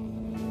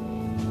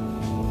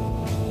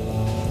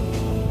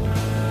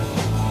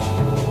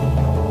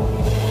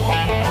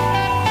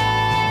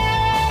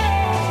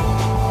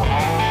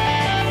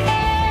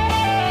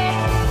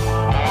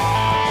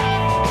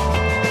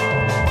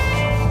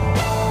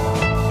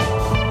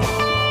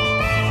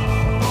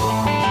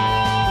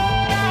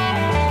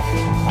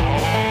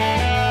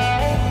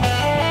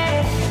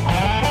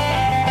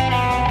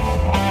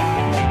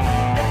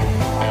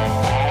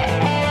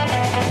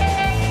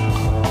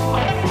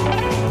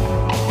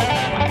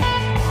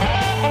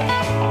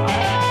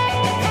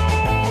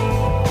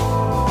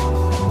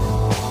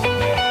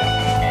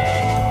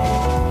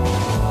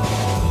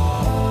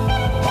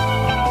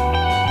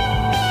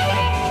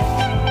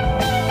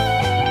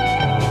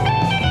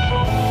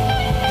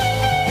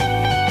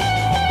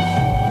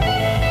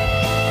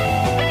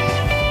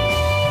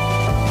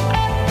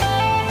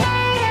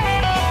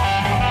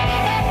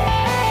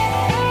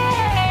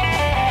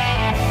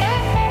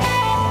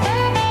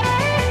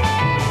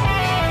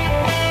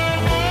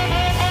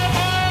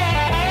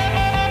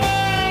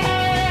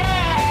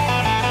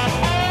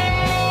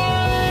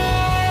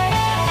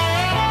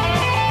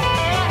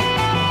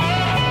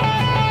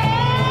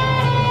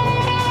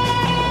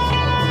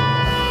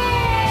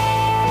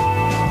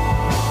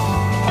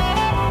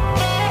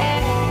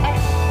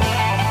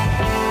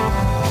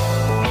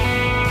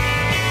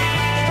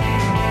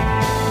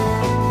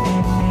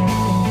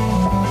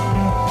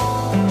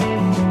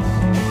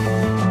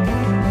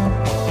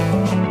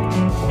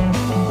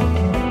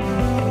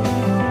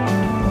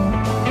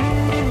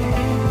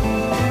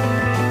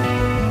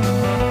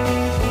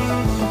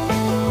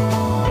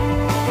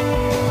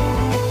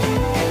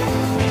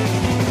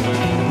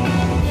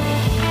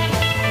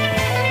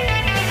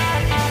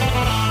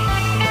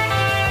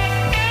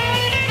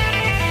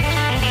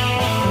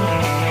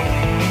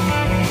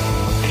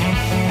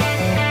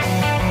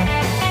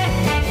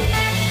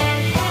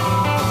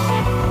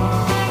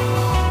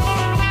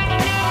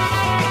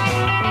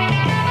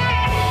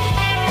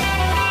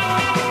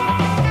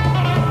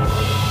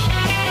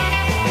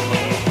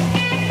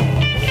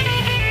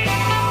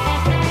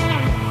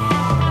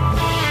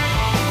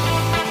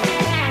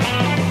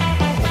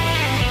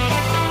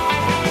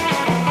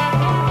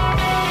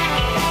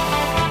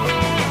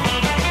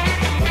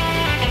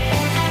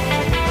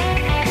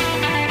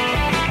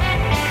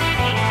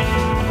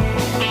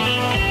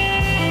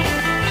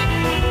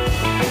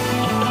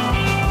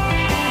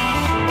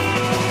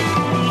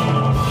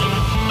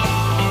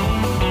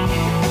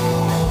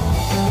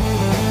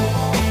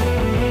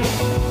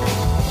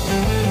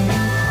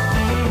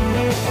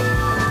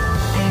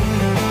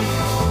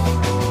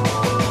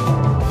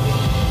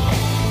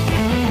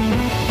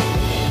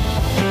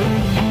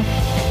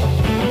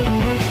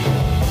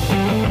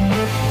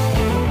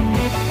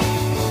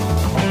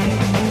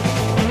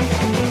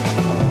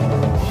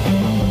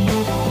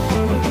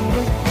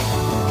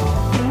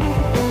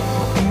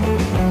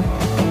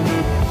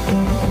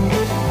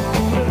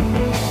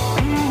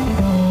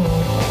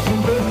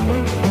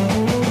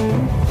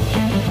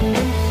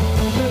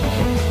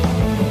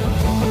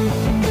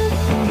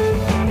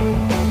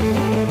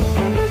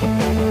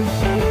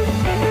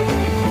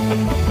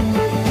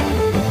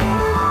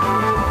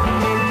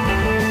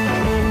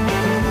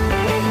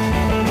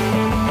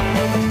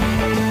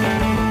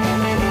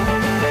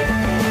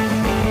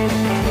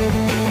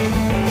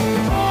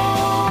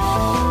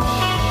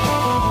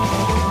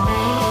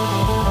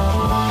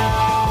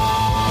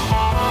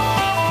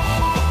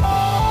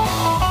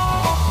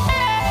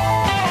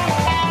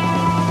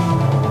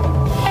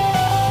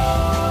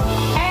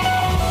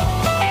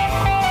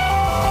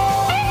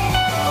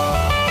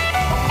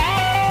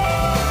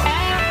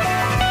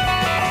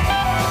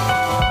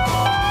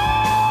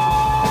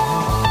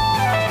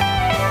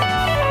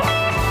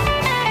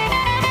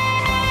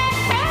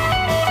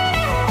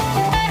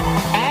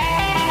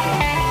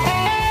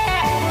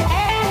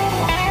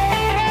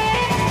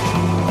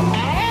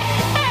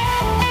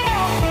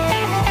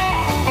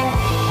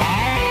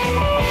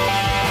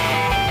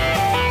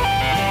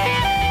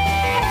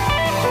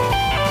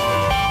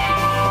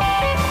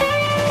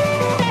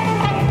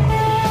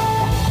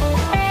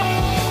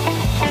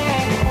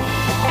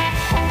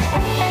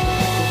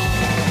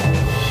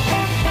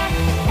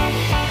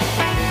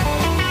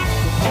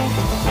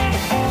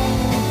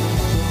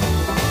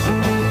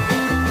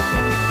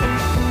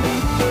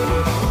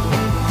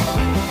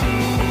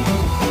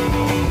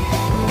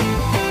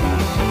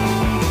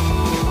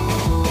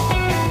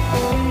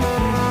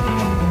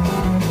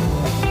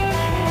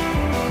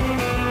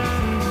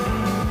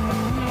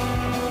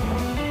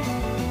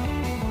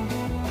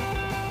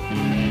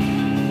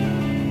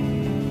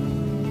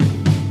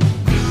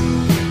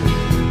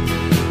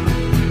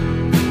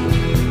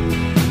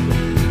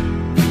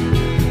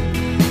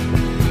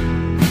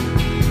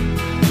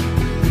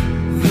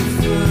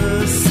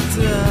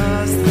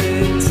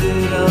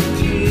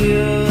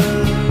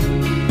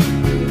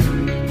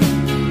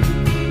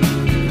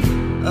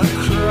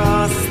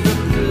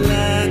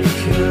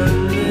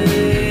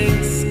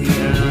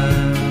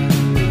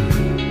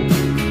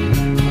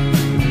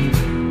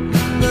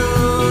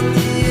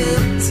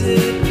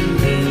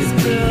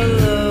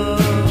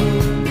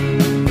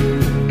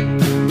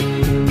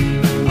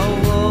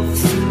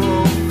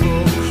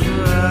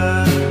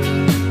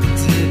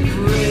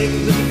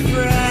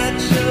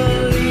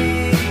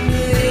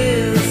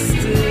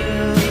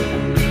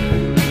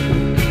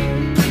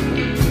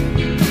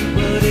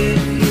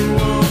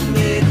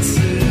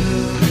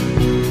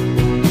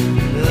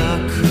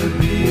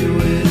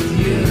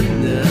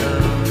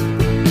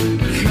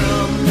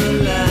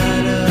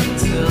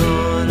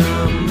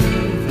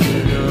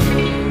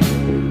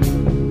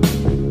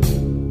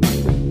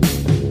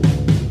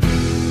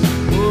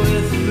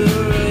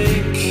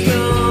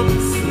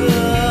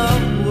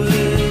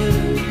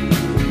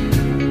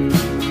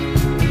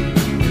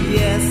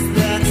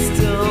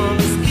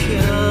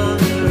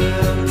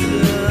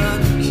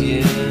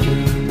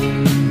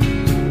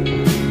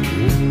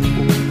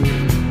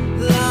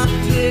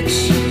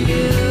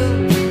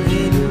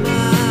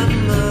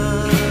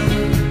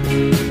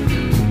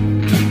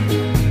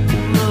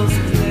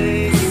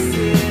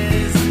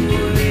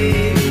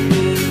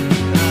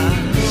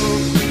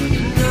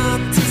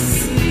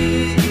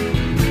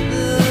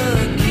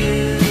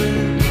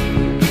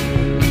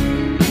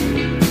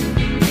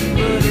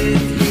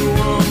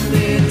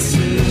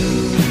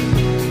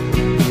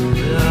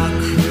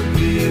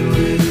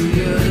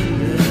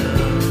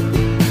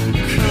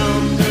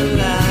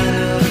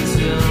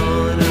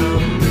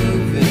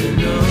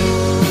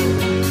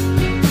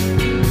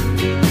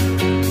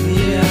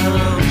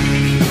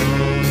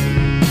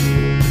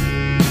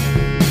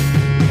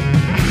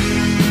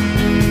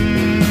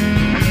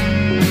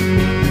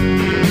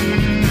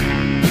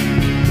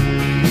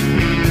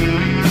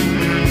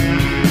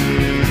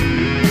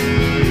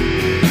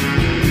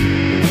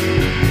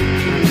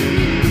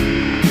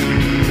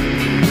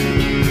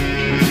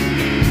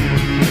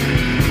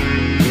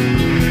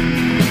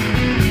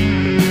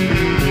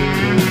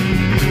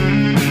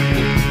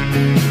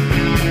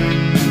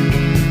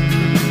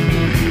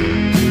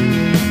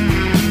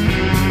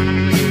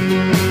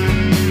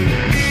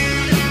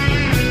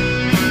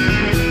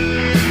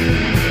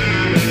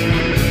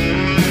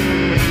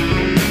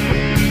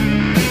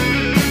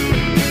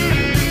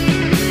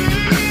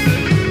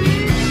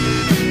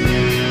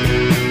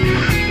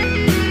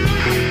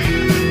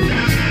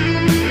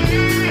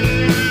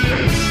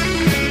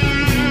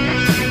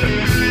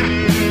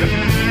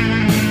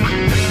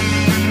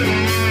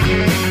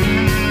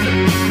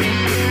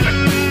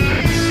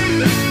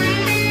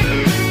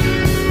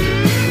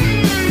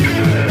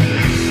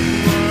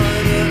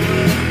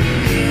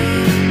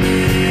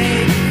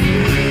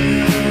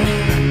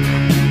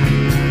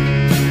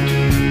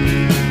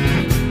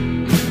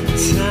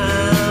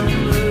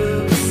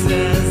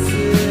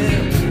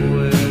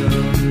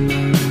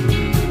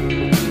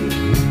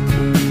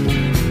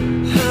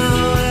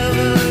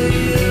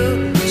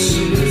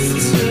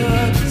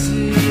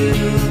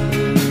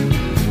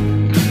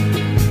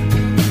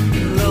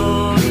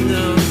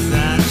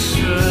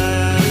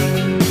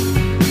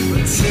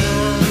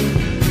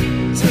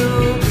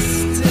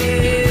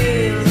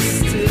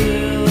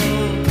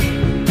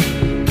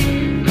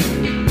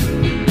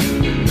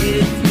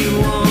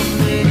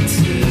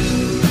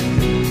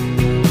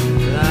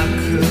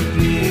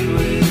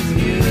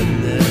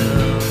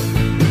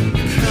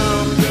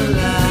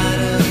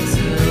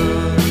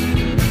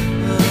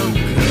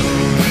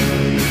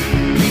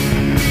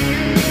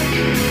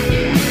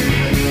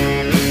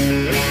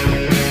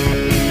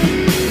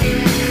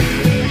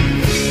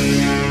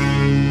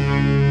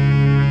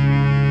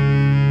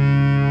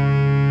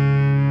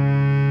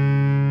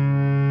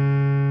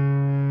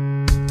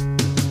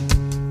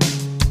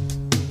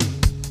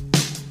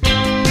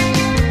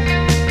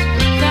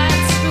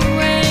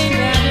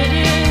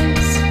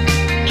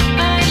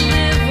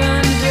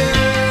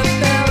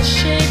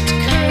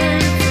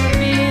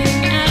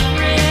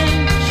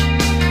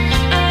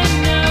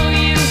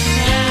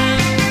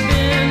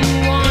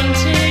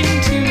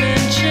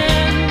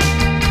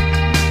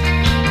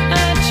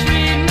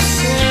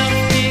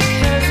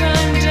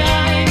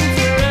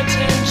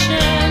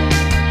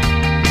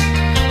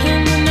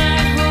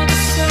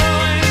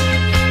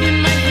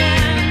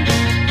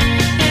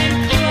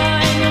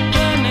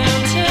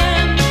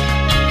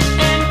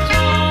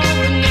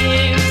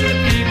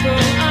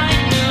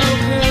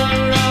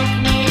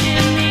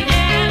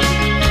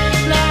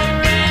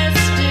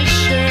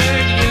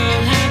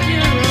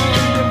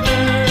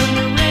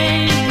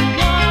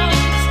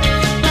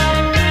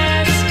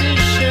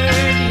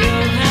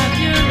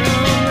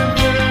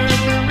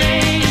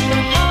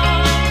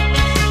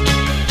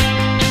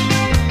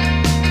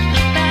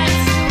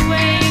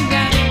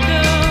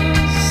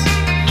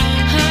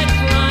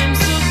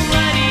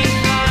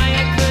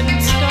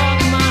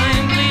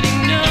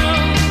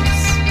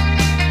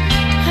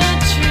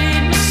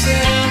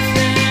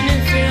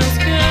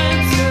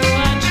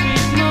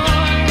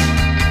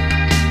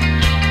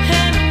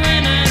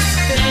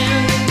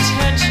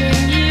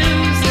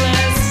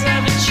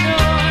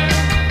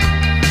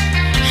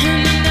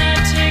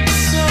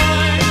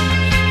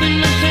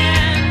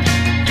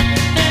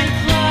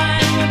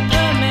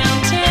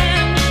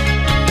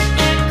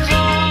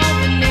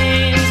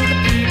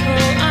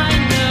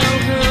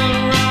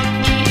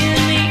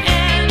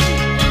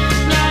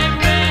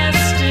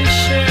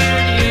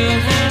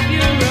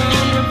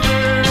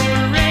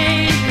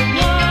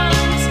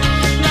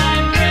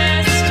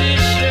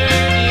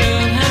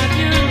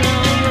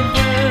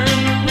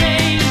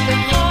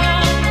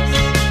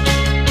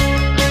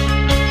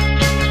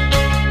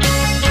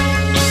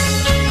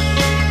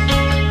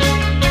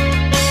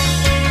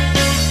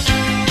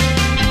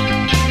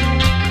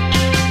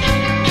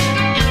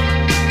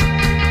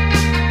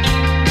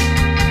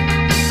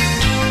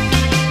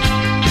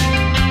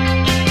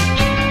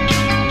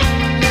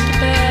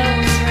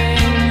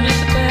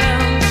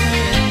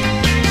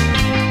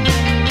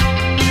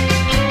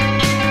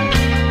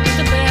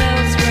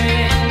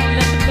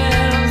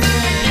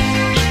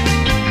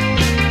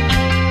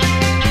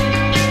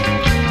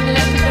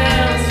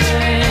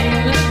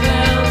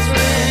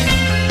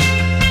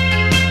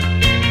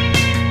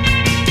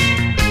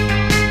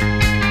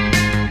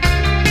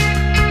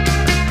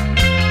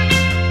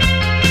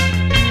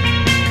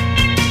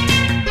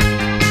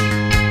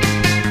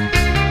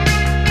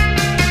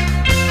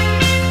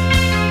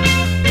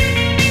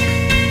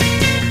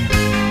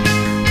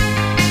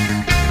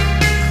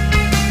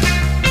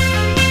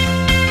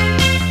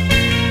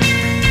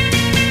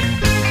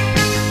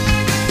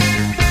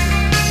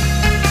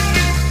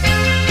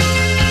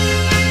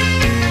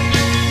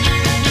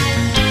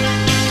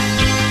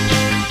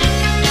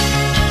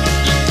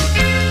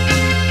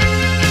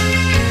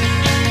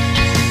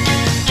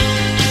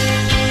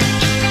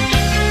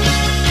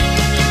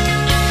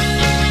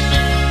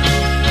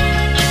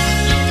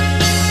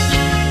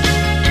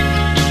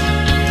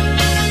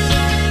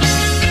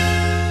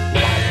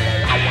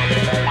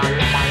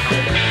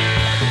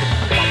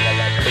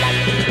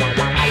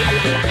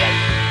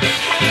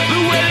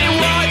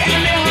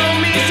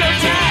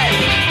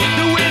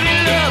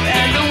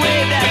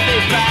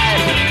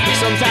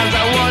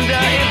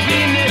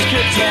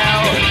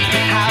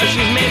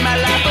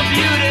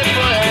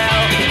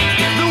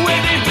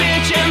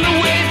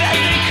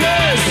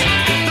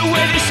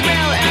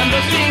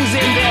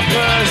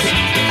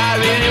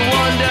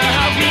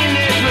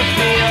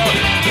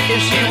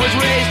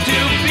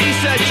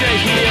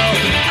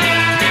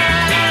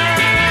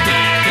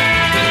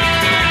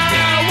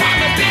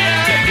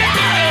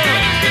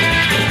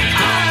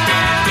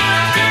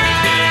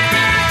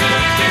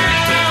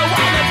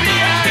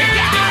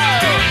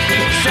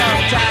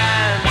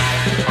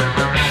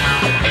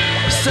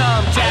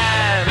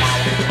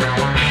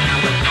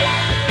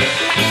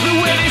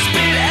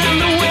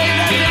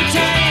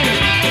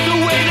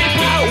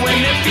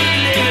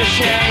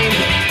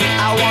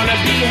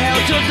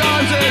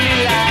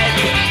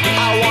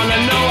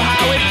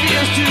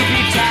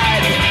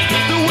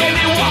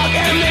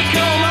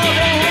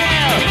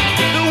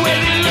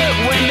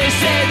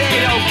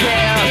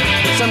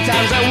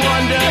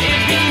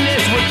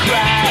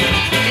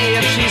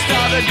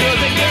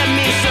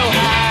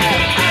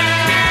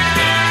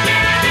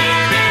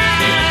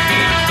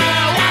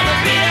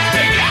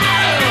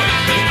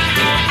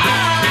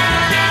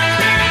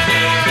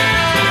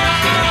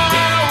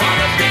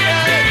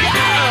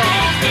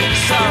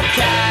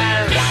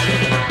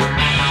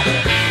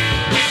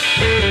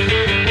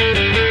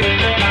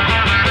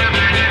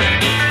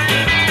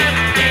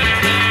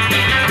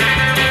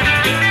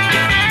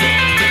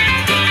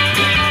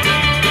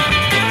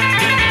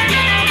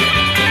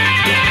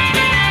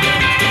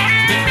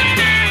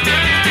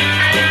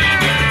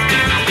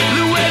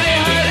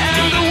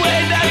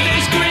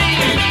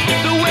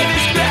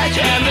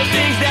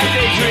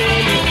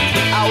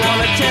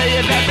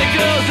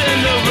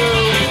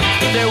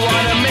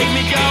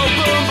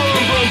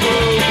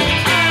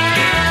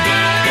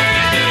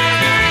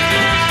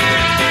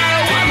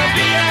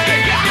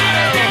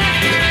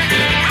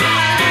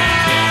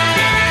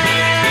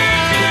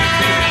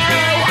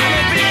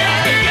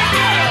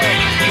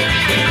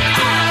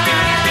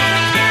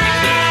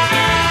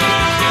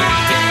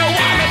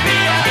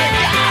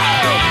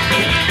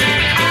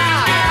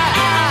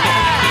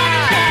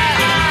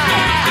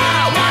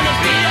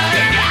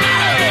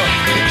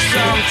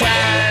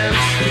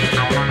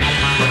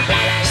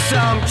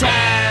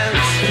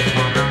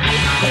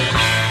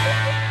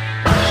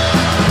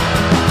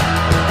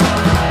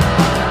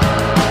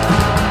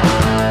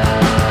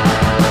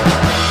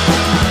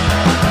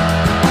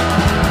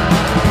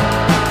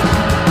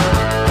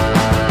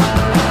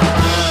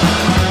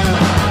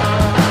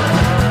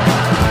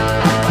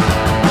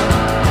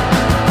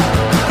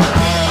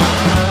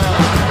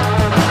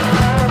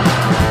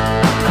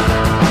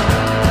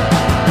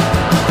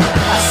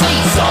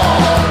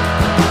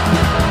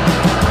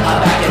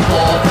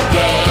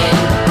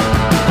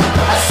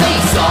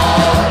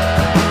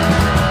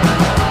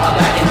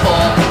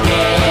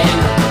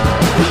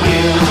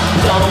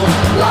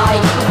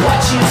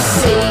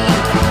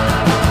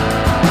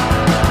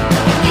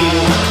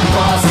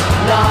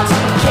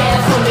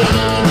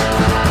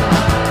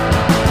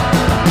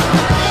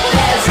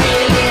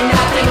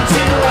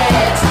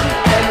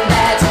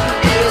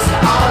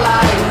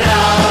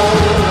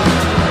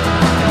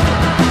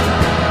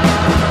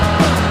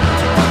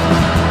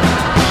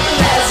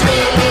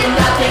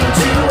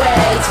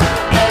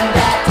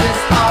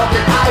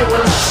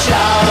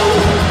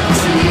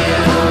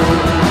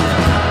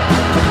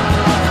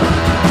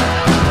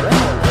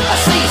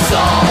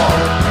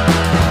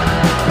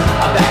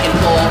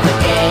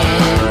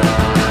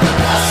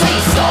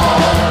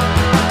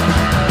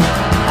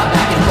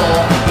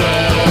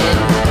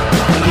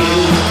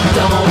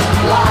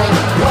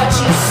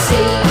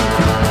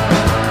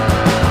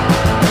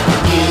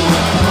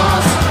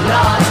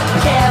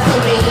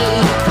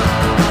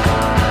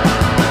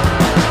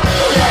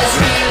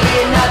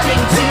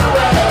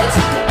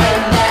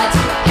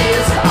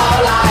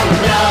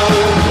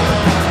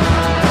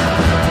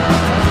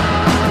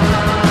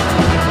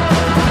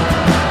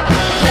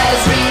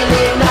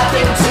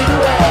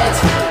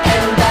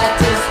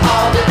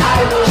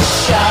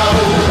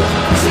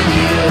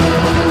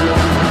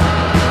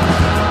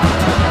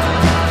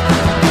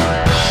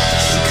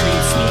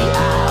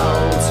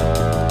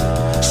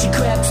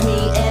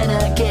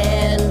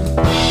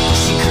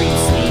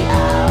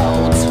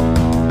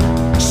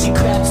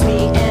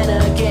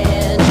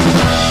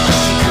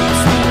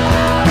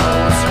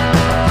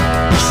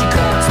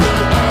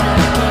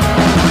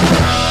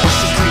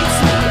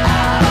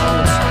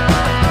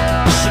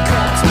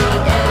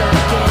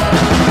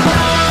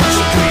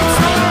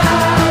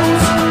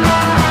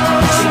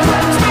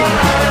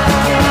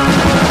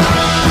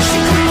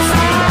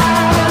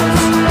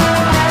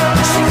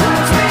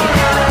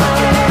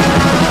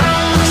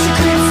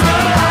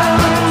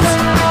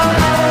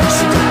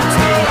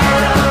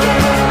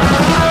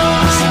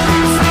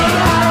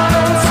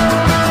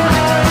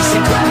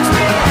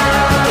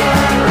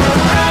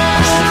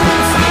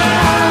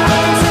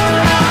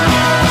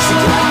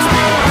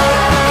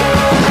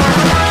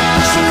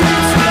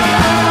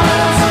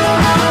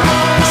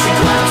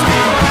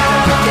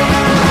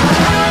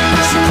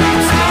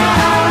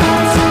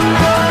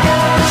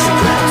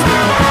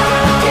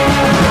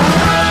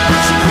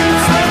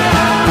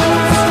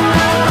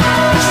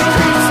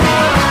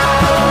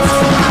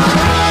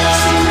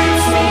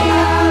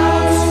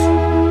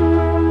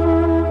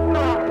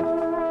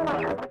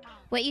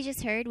 What you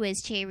just heard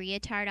was Che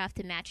Reatard off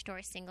the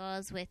Matchdoor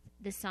singles with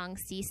the song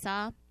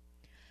Seesaw.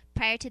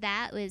 Prior to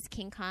that was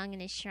King Kong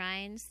and His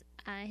Shrines.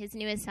 His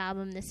newest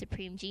album, The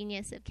Supreme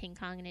Genius of King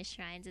Kong and His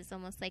Shrines, is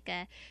almost like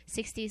a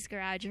 60s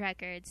garage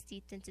record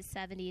steeped into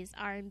 70s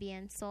R&B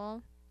and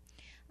soul.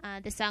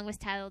 The song was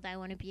titled I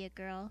Want to Be a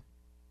Girl.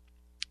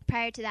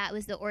 Prior to that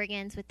was The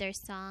Organs with their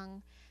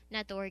song,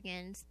 not The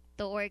Organs,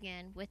 The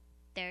Organ with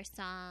their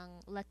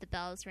song Let the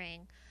Bells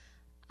Ring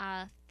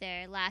off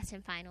their last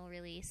and final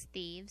release,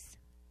 Thieves.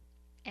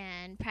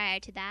 And prior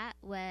to that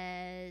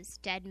was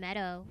Dead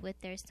Meadow with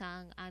their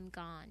song I'm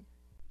Gone.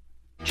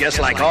 Just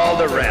like all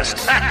the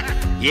rest.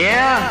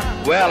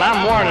 Yeah? Well,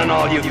 I'm warning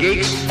all you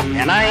geeks,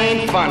 and I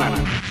ain't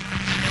funnin'.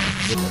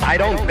 I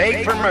don't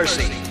beg for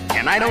mercy,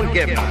 and I don't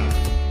give none.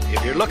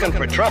 If you're looking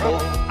for trouble,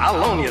 I'll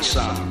loan you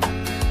some.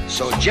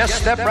 So just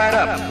step right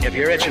up if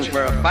you're itching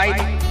for a fight.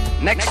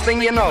 Next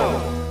thing you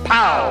know,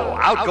 pow,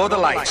 out go the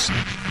lights.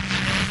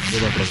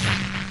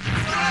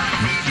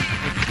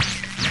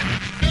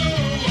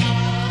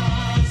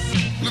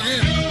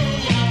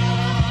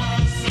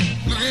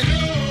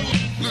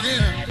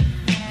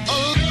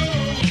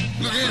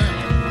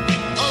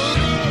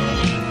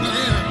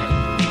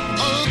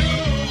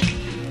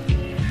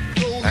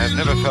 I've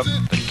never felt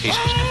the case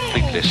was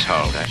completely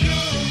solved.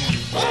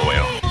 Oh,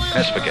 well,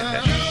 let's forget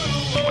that.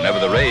 Whenever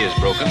the ray is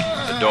broken,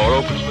 the door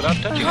opens without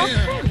touching it.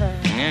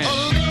 Yes.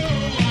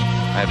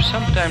 I've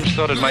sometimes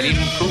thought it might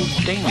even prove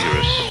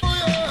dangerous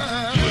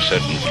to a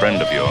certain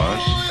friend of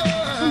yours.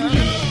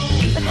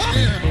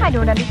 I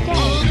don't understand.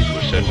 To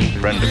a certain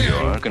friend of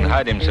yours who can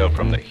hide himself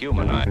from the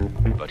human eye,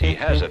 but he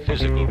has a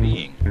physical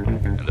being,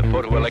 and the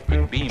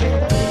photoelectric beam.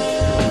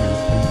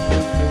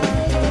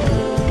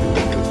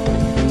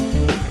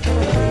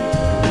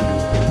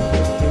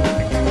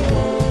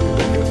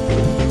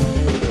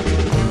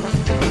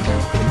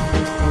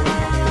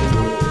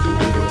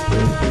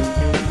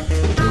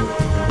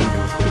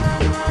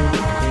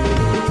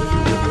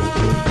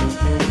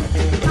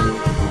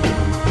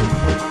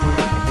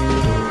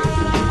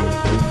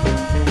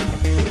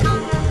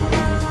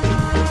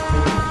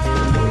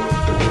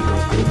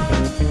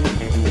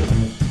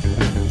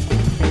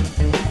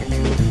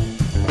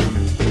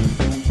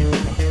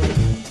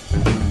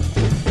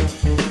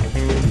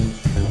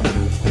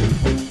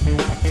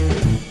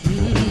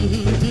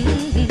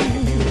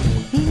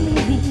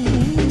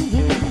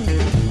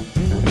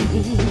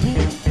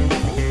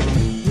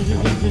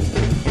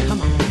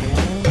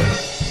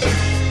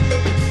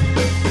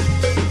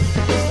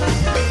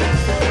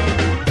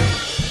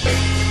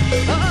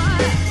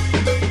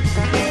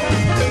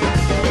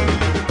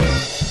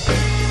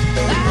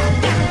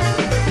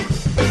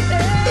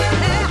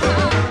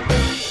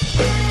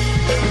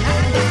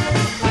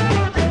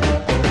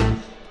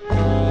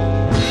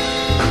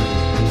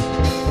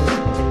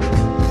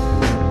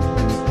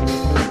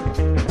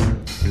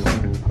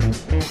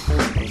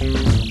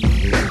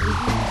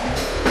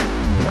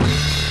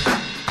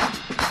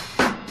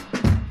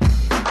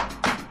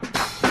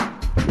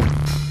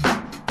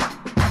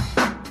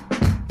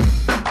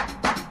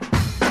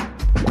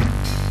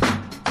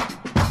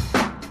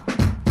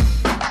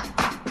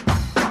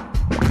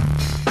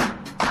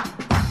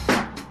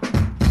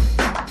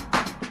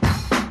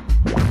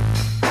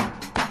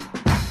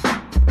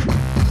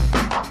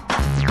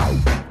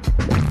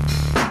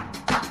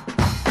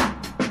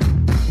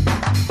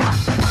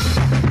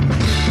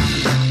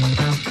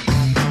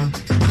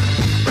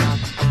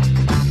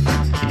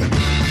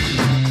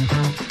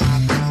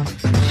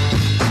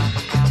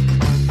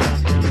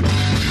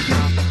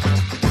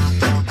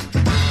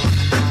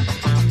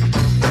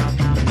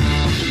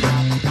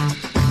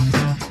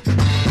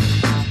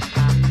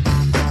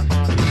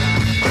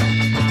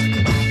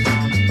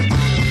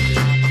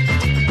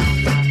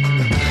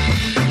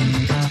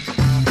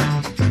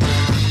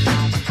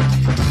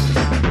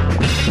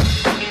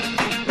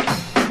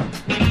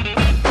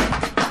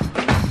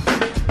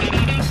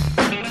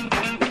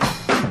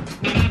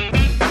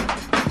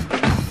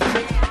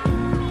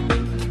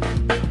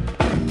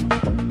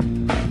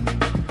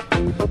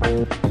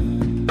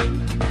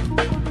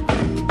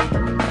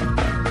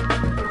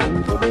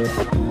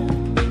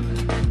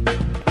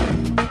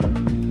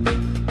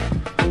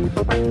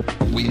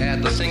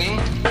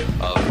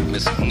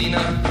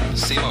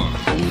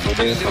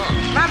 Yes, it is.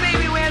 My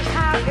baby wears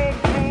high peg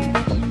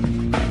pants.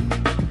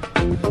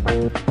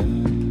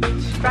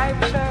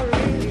 Stripes are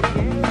really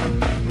yellow.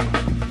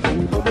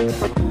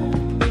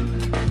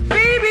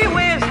 Baby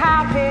wears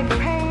high peg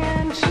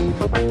pants.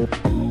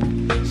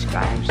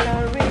 Stripes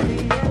are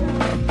really yellow.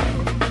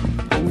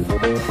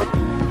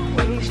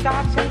 When he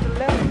starts in to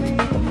love me,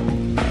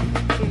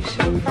 he's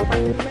so fine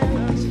and mellow.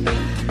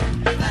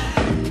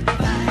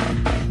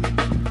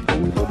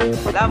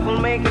 Love will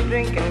make you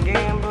drink and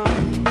gamble,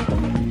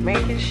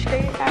 make you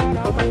stay out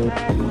all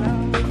night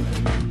long.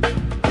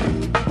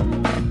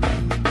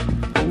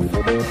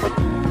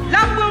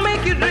 Love will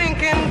make you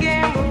drink and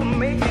gamble,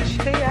 make you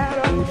stay out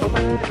all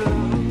night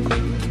long.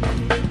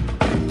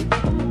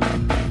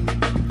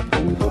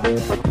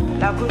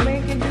 Love will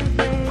make you do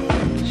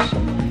things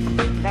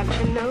that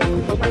you know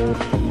is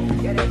wrong.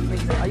 Yeah, that's me.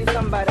 Are you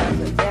somebody? I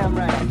said, damn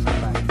right, I'm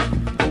somebody.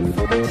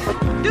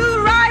 Do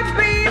right,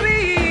 baby,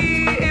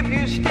 if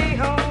you stay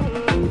home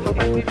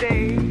every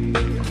day.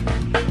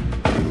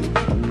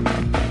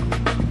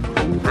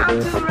 I'll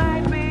do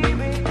right,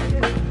 baby,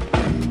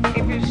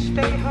 if you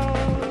stay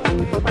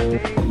home every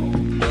day.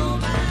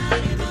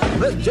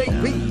 Let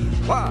JB,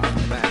 wow,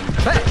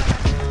 hey.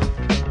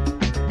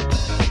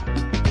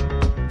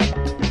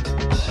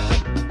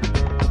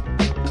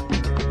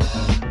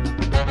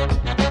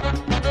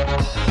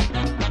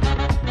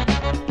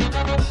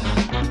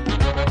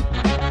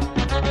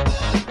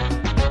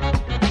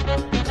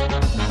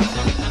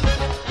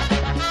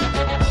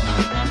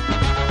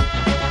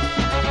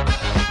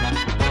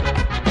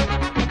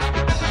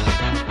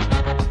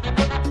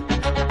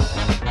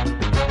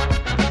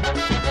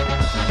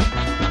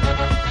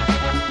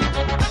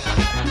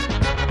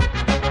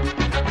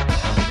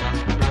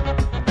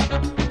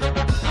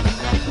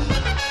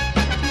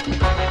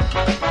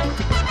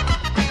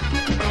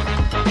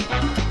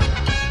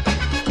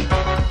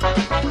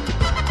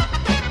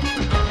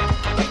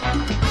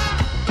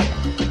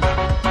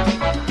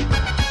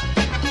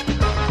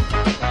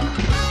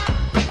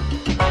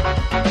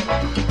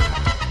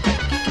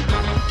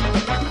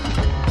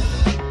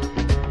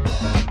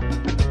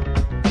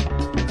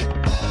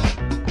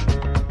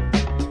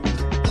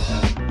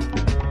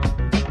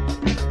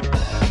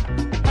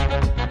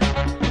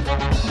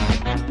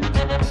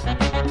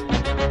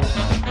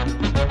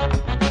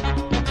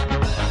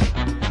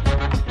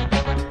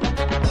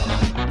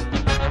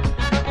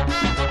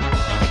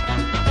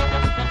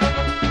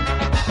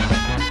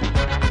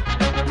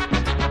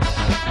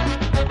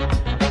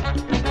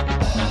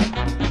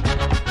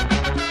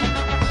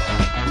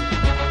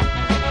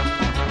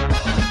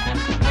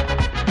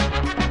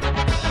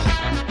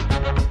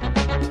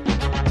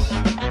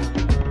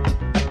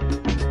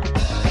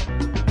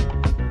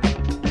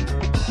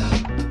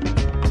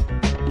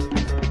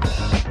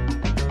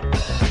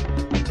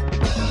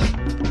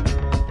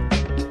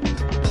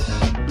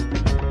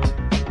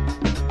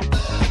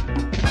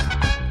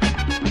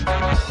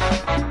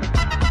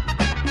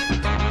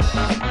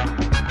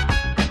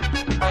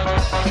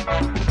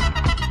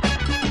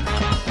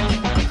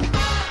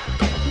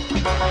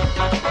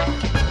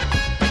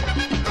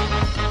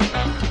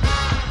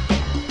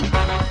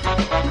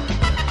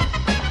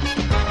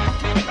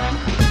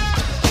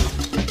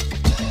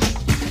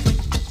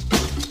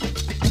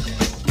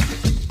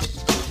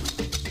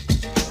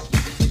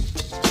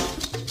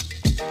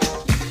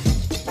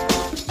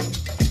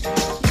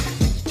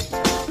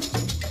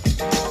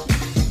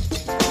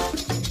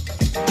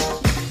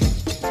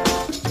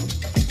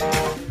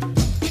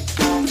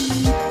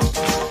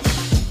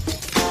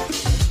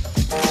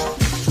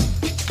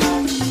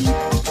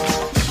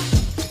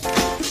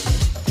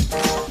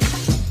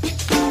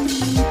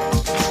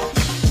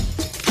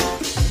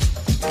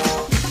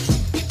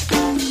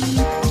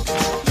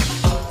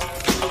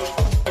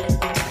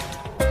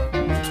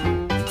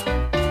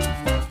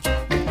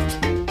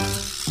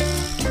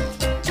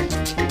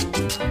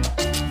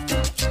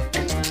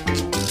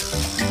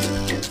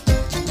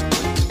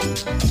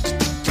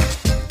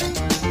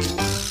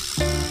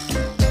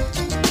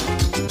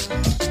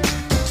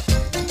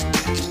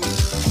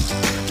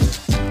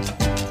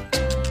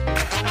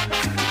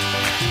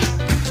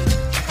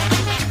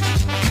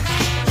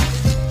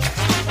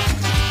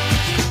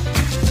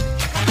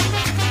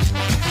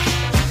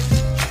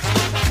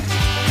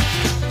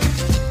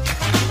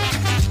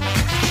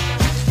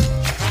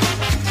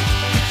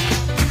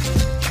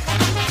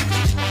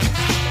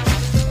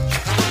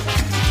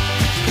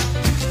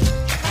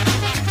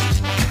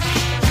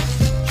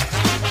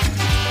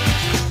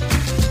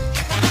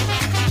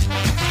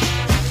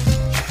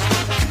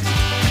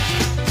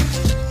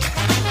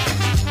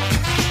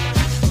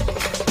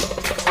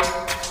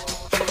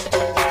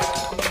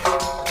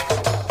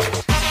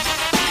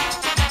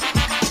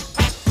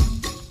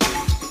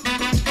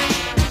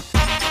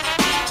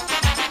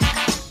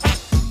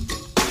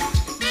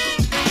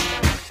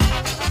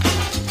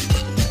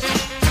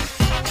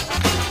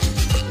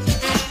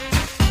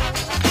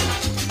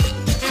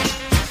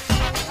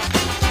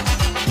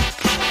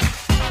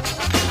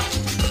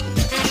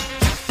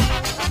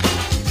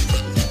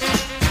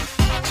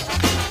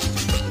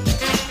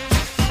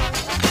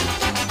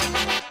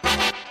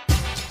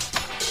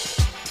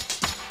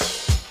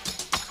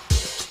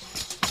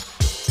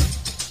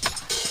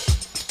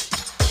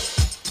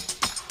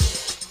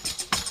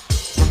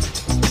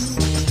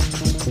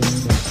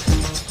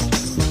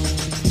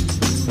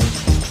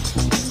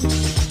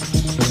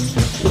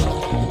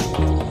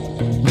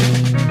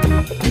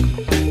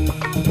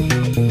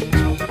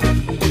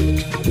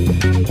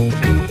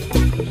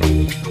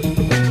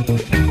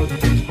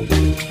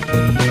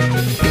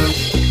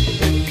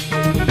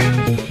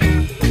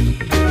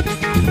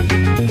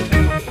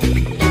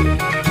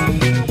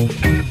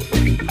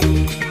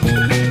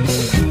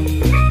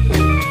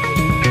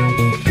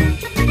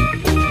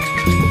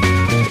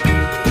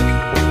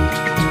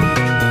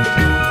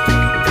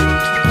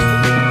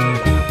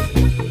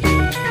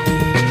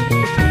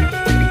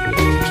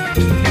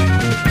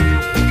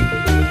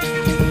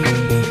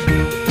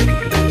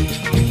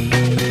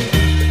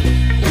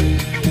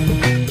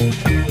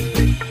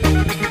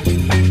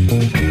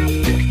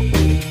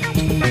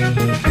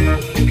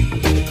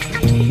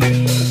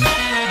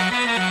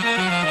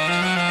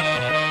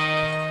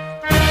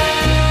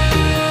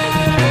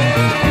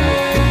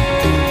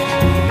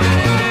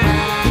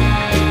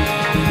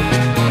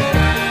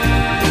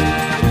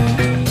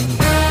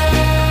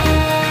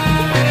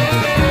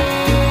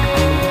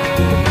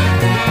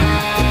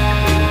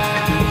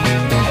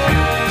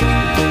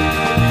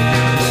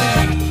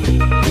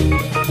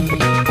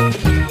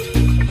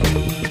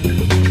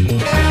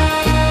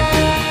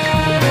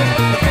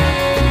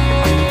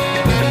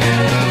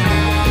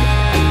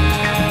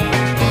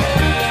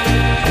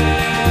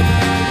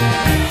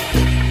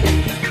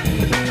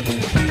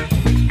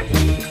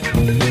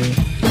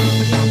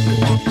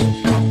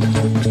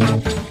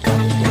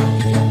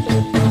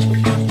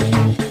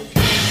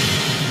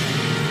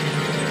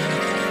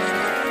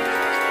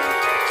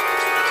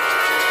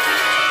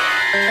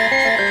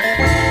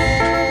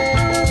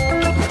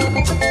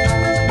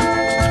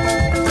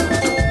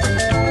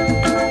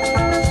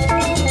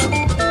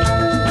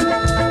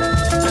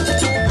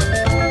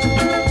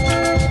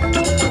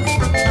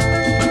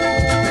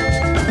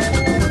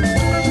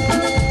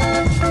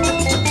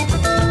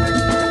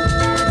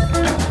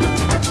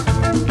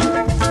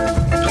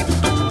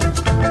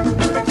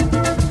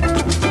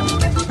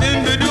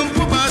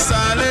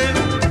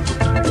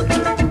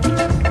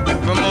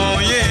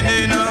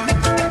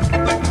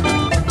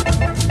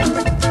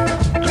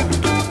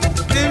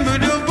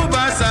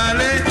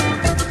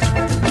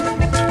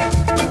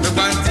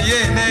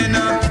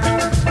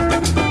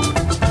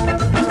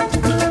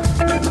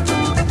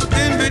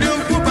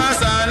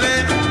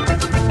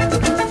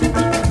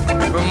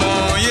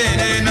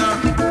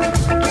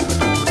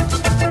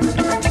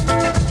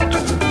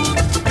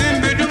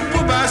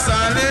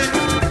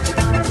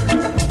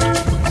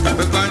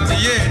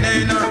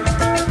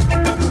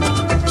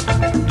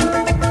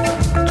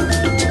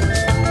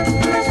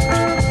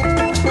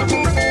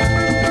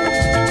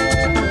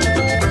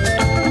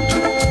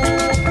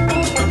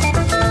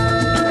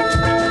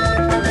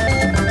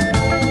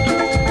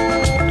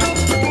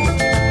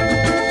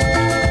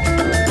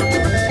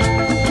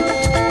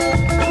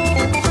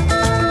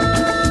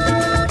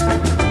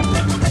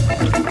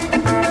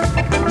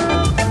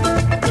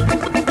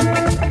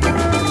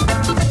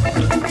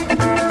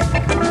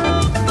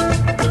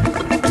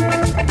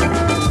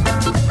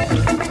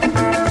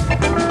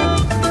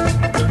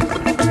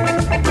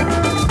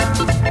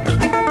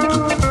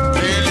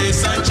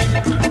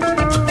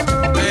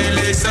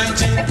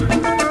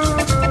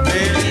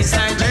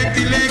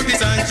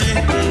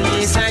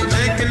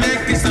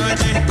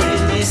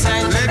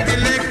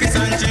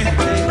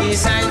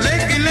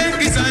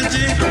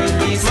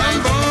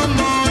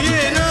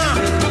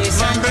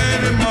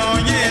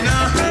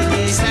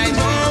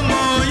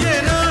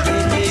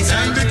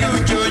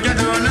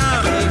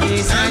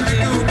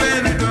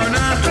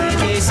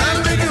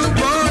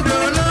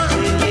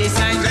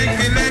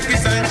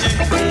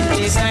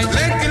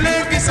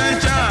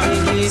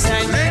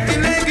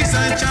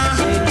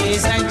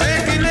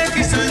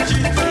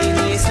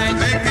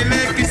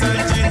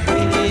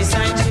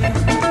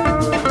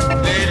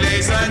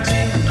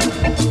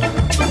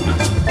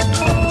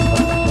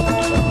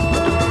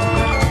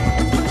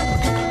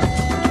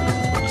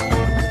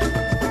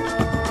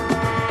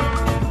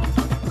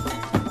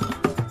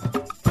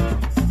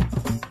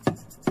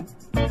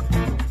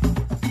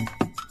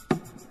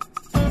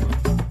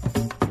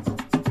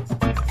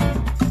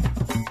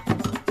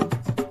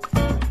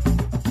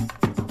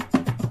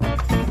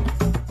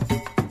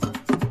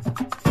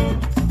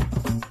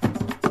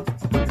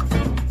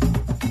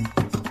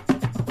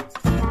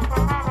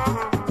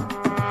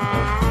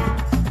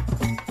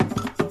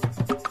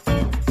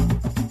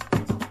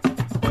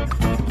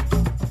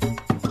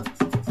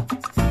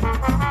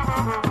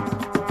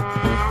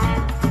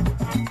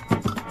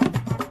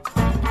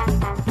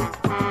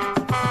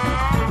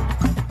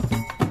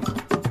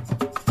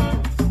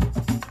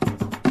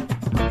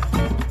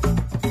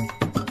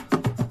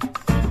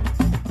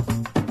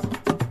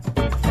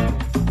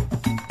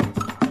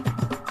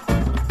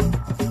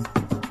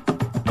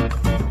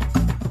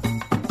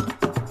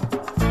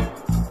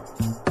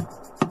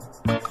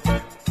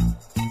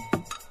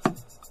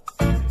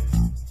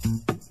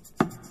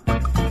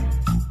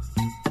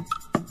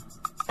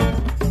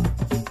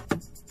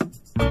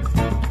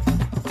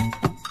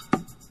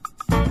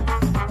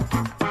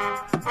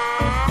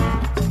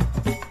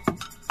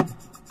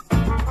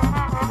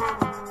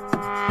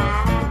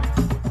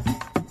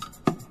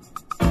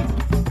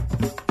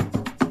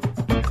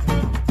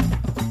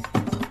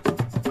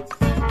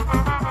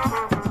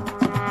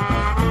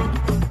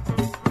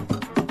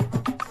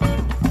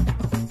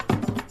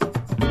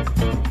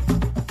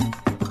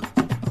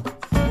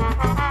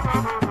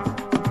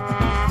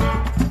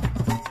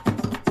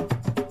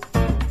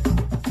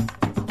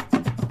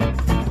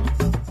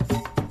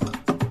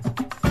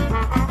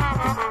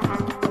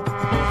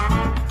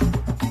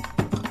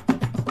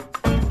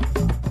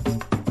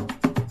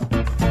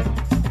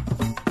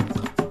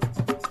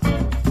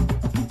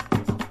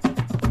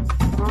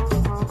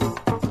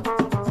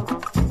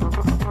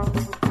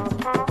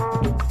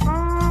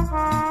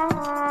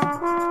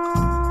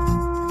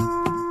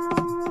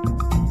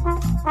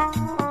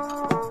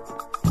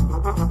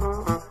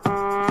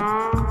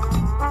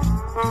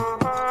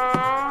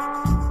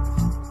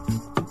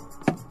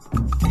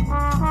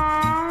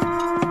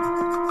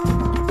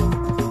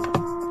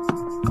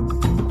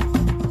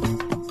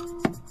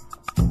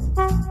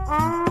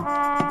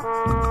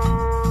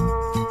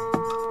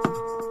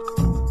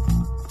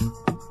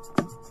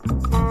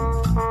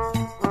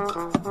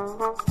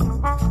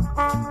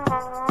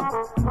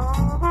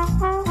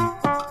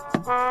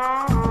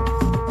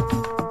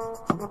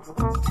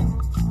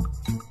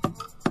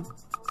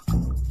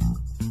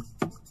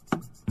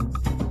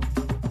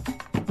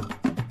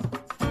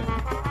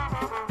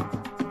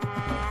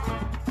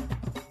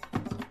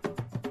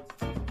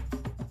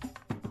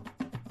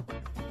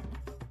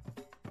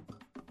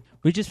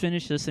 We just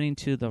finished listening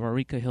to the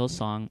Warika Hill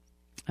song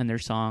and their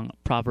song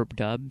Proverb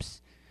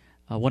Dubs.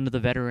 One of the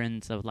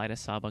veterans of Laida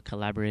Saba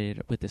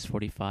collaborated with this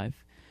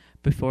 45.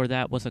 Before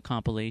that was a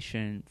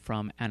compilation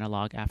from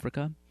Analog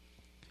Africa.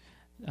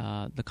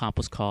 The comp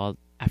was called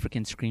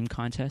African Scream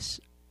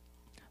Contest.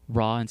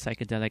 Raw and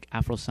psychedelic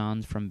Afro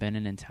sounds from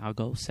Benin and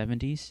Togo,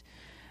 70s.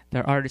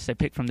 Their artists I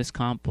picked from this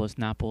comp was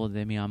Napo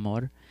de Mi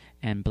Amor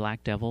and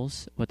Black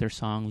Devils with their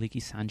song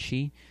Liki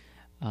Sanchi.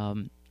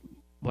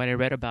 What I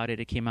read about it,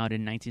 it came out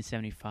in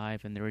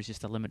 1975, and there was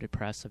just a limited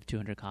press of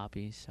 200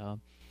 copies. So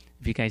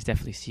if you guys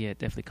definitely see it,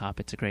 definitely cop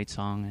it. It's a great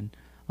song, and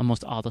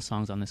almost all the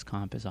songs on this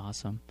comp is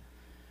awesome.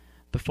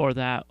 Before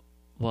that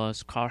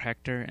was Carl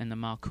Hector and the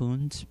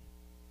Malcoons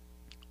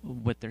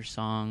with their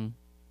song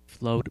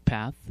Flowed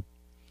Path.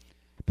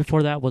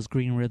 Before that was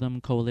Green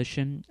Rhythm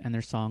Coalition and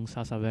their song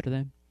Salsa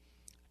Verde.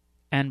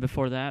 And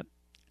before that,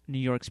 New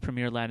York's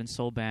premier Latin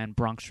soul band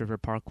Bronx River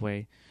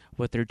Parkway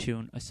with their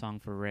tune A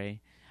Song for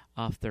Ray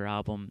off their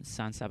album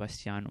San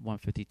Sebastian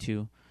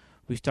 152.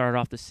 We started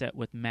off the set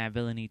with Mad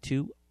Villainy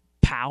 2,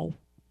 Pow,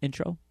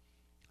 intro.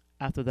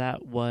 After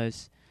that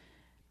was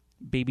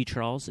Baby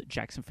Charles,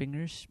 Jackson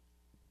Fingers.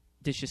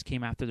 This just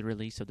came after the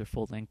release of their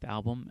full-length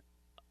album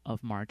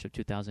of March of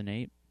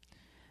 2008.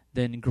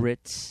 Then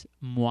Grits,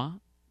 Moi,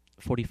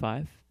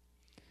 45.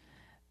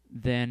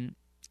 Then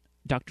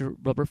Dr.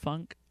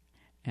 Rubberfunk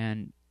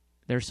and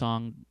their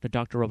song, the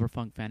Dr.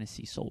 Rubberfunk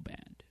Fantasy Soul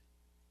Band.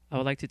 I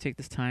would like to take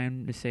this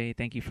time to say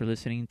thank you for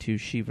listening to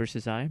She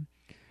vs. I.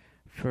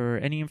 For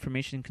any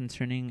information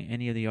concerning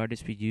any of the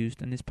artists we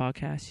used in this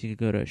podcast, you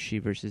can go to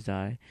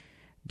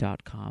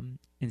sheversusi.com.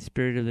 In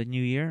spirit of the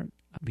new year,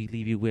 we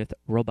leave you with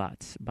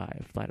Robots by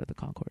Flight of the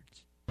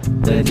Conchords.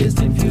 The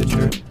distant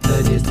future,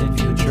 the distant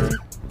future.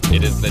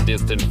 It is the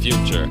distant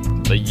future,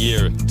 the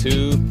year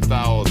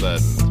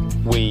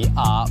 2000. We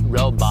are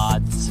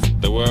robots.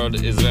 The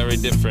world is very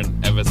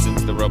different ever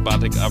since the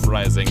robotic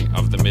uprising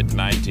of the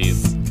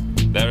mid-90s.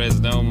 There is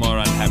no more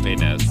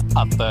unhappiness.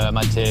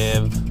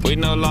 Affirmative. We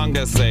no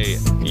longer say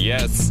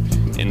yes.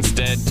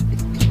 Instead,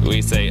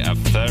 we say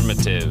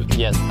affirmative.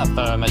 Yes,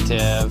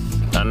 affirmative.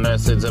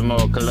 Unless it's a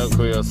more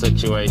colloquial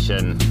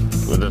situation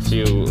with a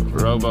few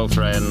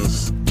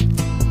robo-friends.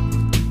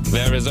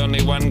 There is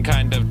only one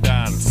kind of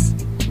dance,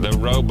 the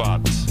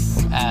robot.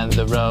 And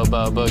the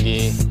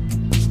robo-boogie.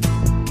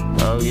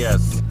 Oh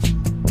yes,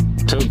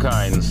 two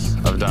kinds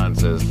of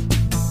dances.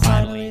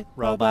 Finally,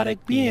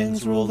 robotic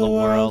beings rule the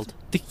world.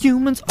 The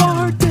humans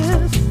are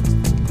dead.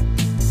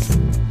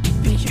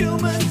 The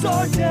humans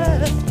are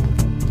dead.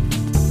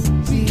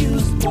 We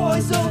use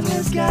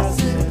poisonous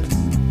gases,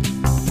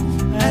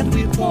 and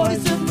we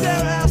poison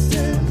their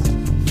asses.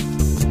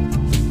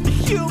 The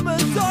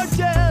humans are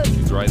dead.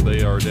 He's right,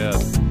 they are dead.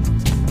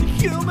 The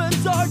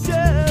humans are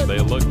dead. They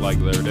look like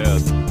they're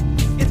dead.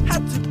 It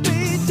had to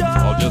be done.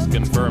 I'll just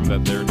confirm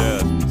that they're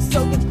dead.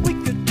 So that we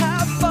could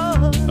have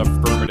fun.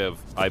 Affirmative.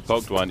 I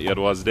poked one, it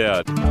was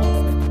dead.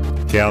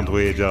 Can't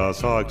we just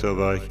talk to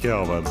the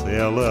humans?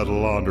 A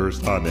little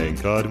understanding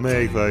could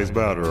make things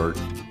better.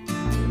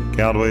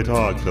 Can't we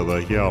talk to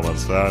the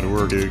humans and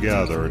we're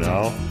together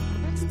now?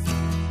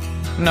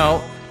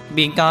 No,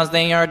 because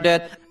they are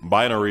dead.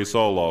 Binary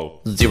solo.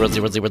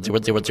 0000001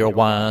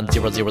 0000001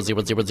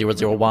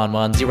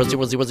 0000011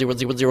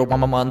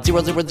 000000111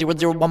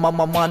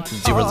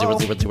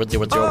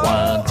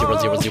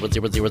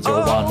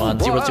 000000111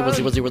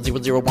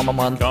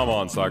 000000111 Come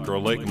on, Sacro,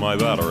 lick my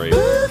battery.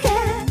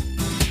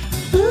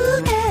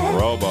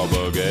 Robo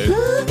Boogie.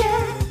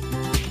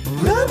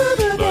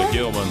 The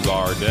humans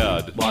are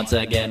dead. Once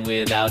again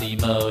without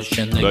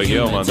emotion, The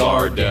humans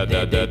are dead,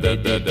 dead, dead,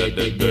 dead, dead, dead,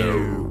 dead, dead.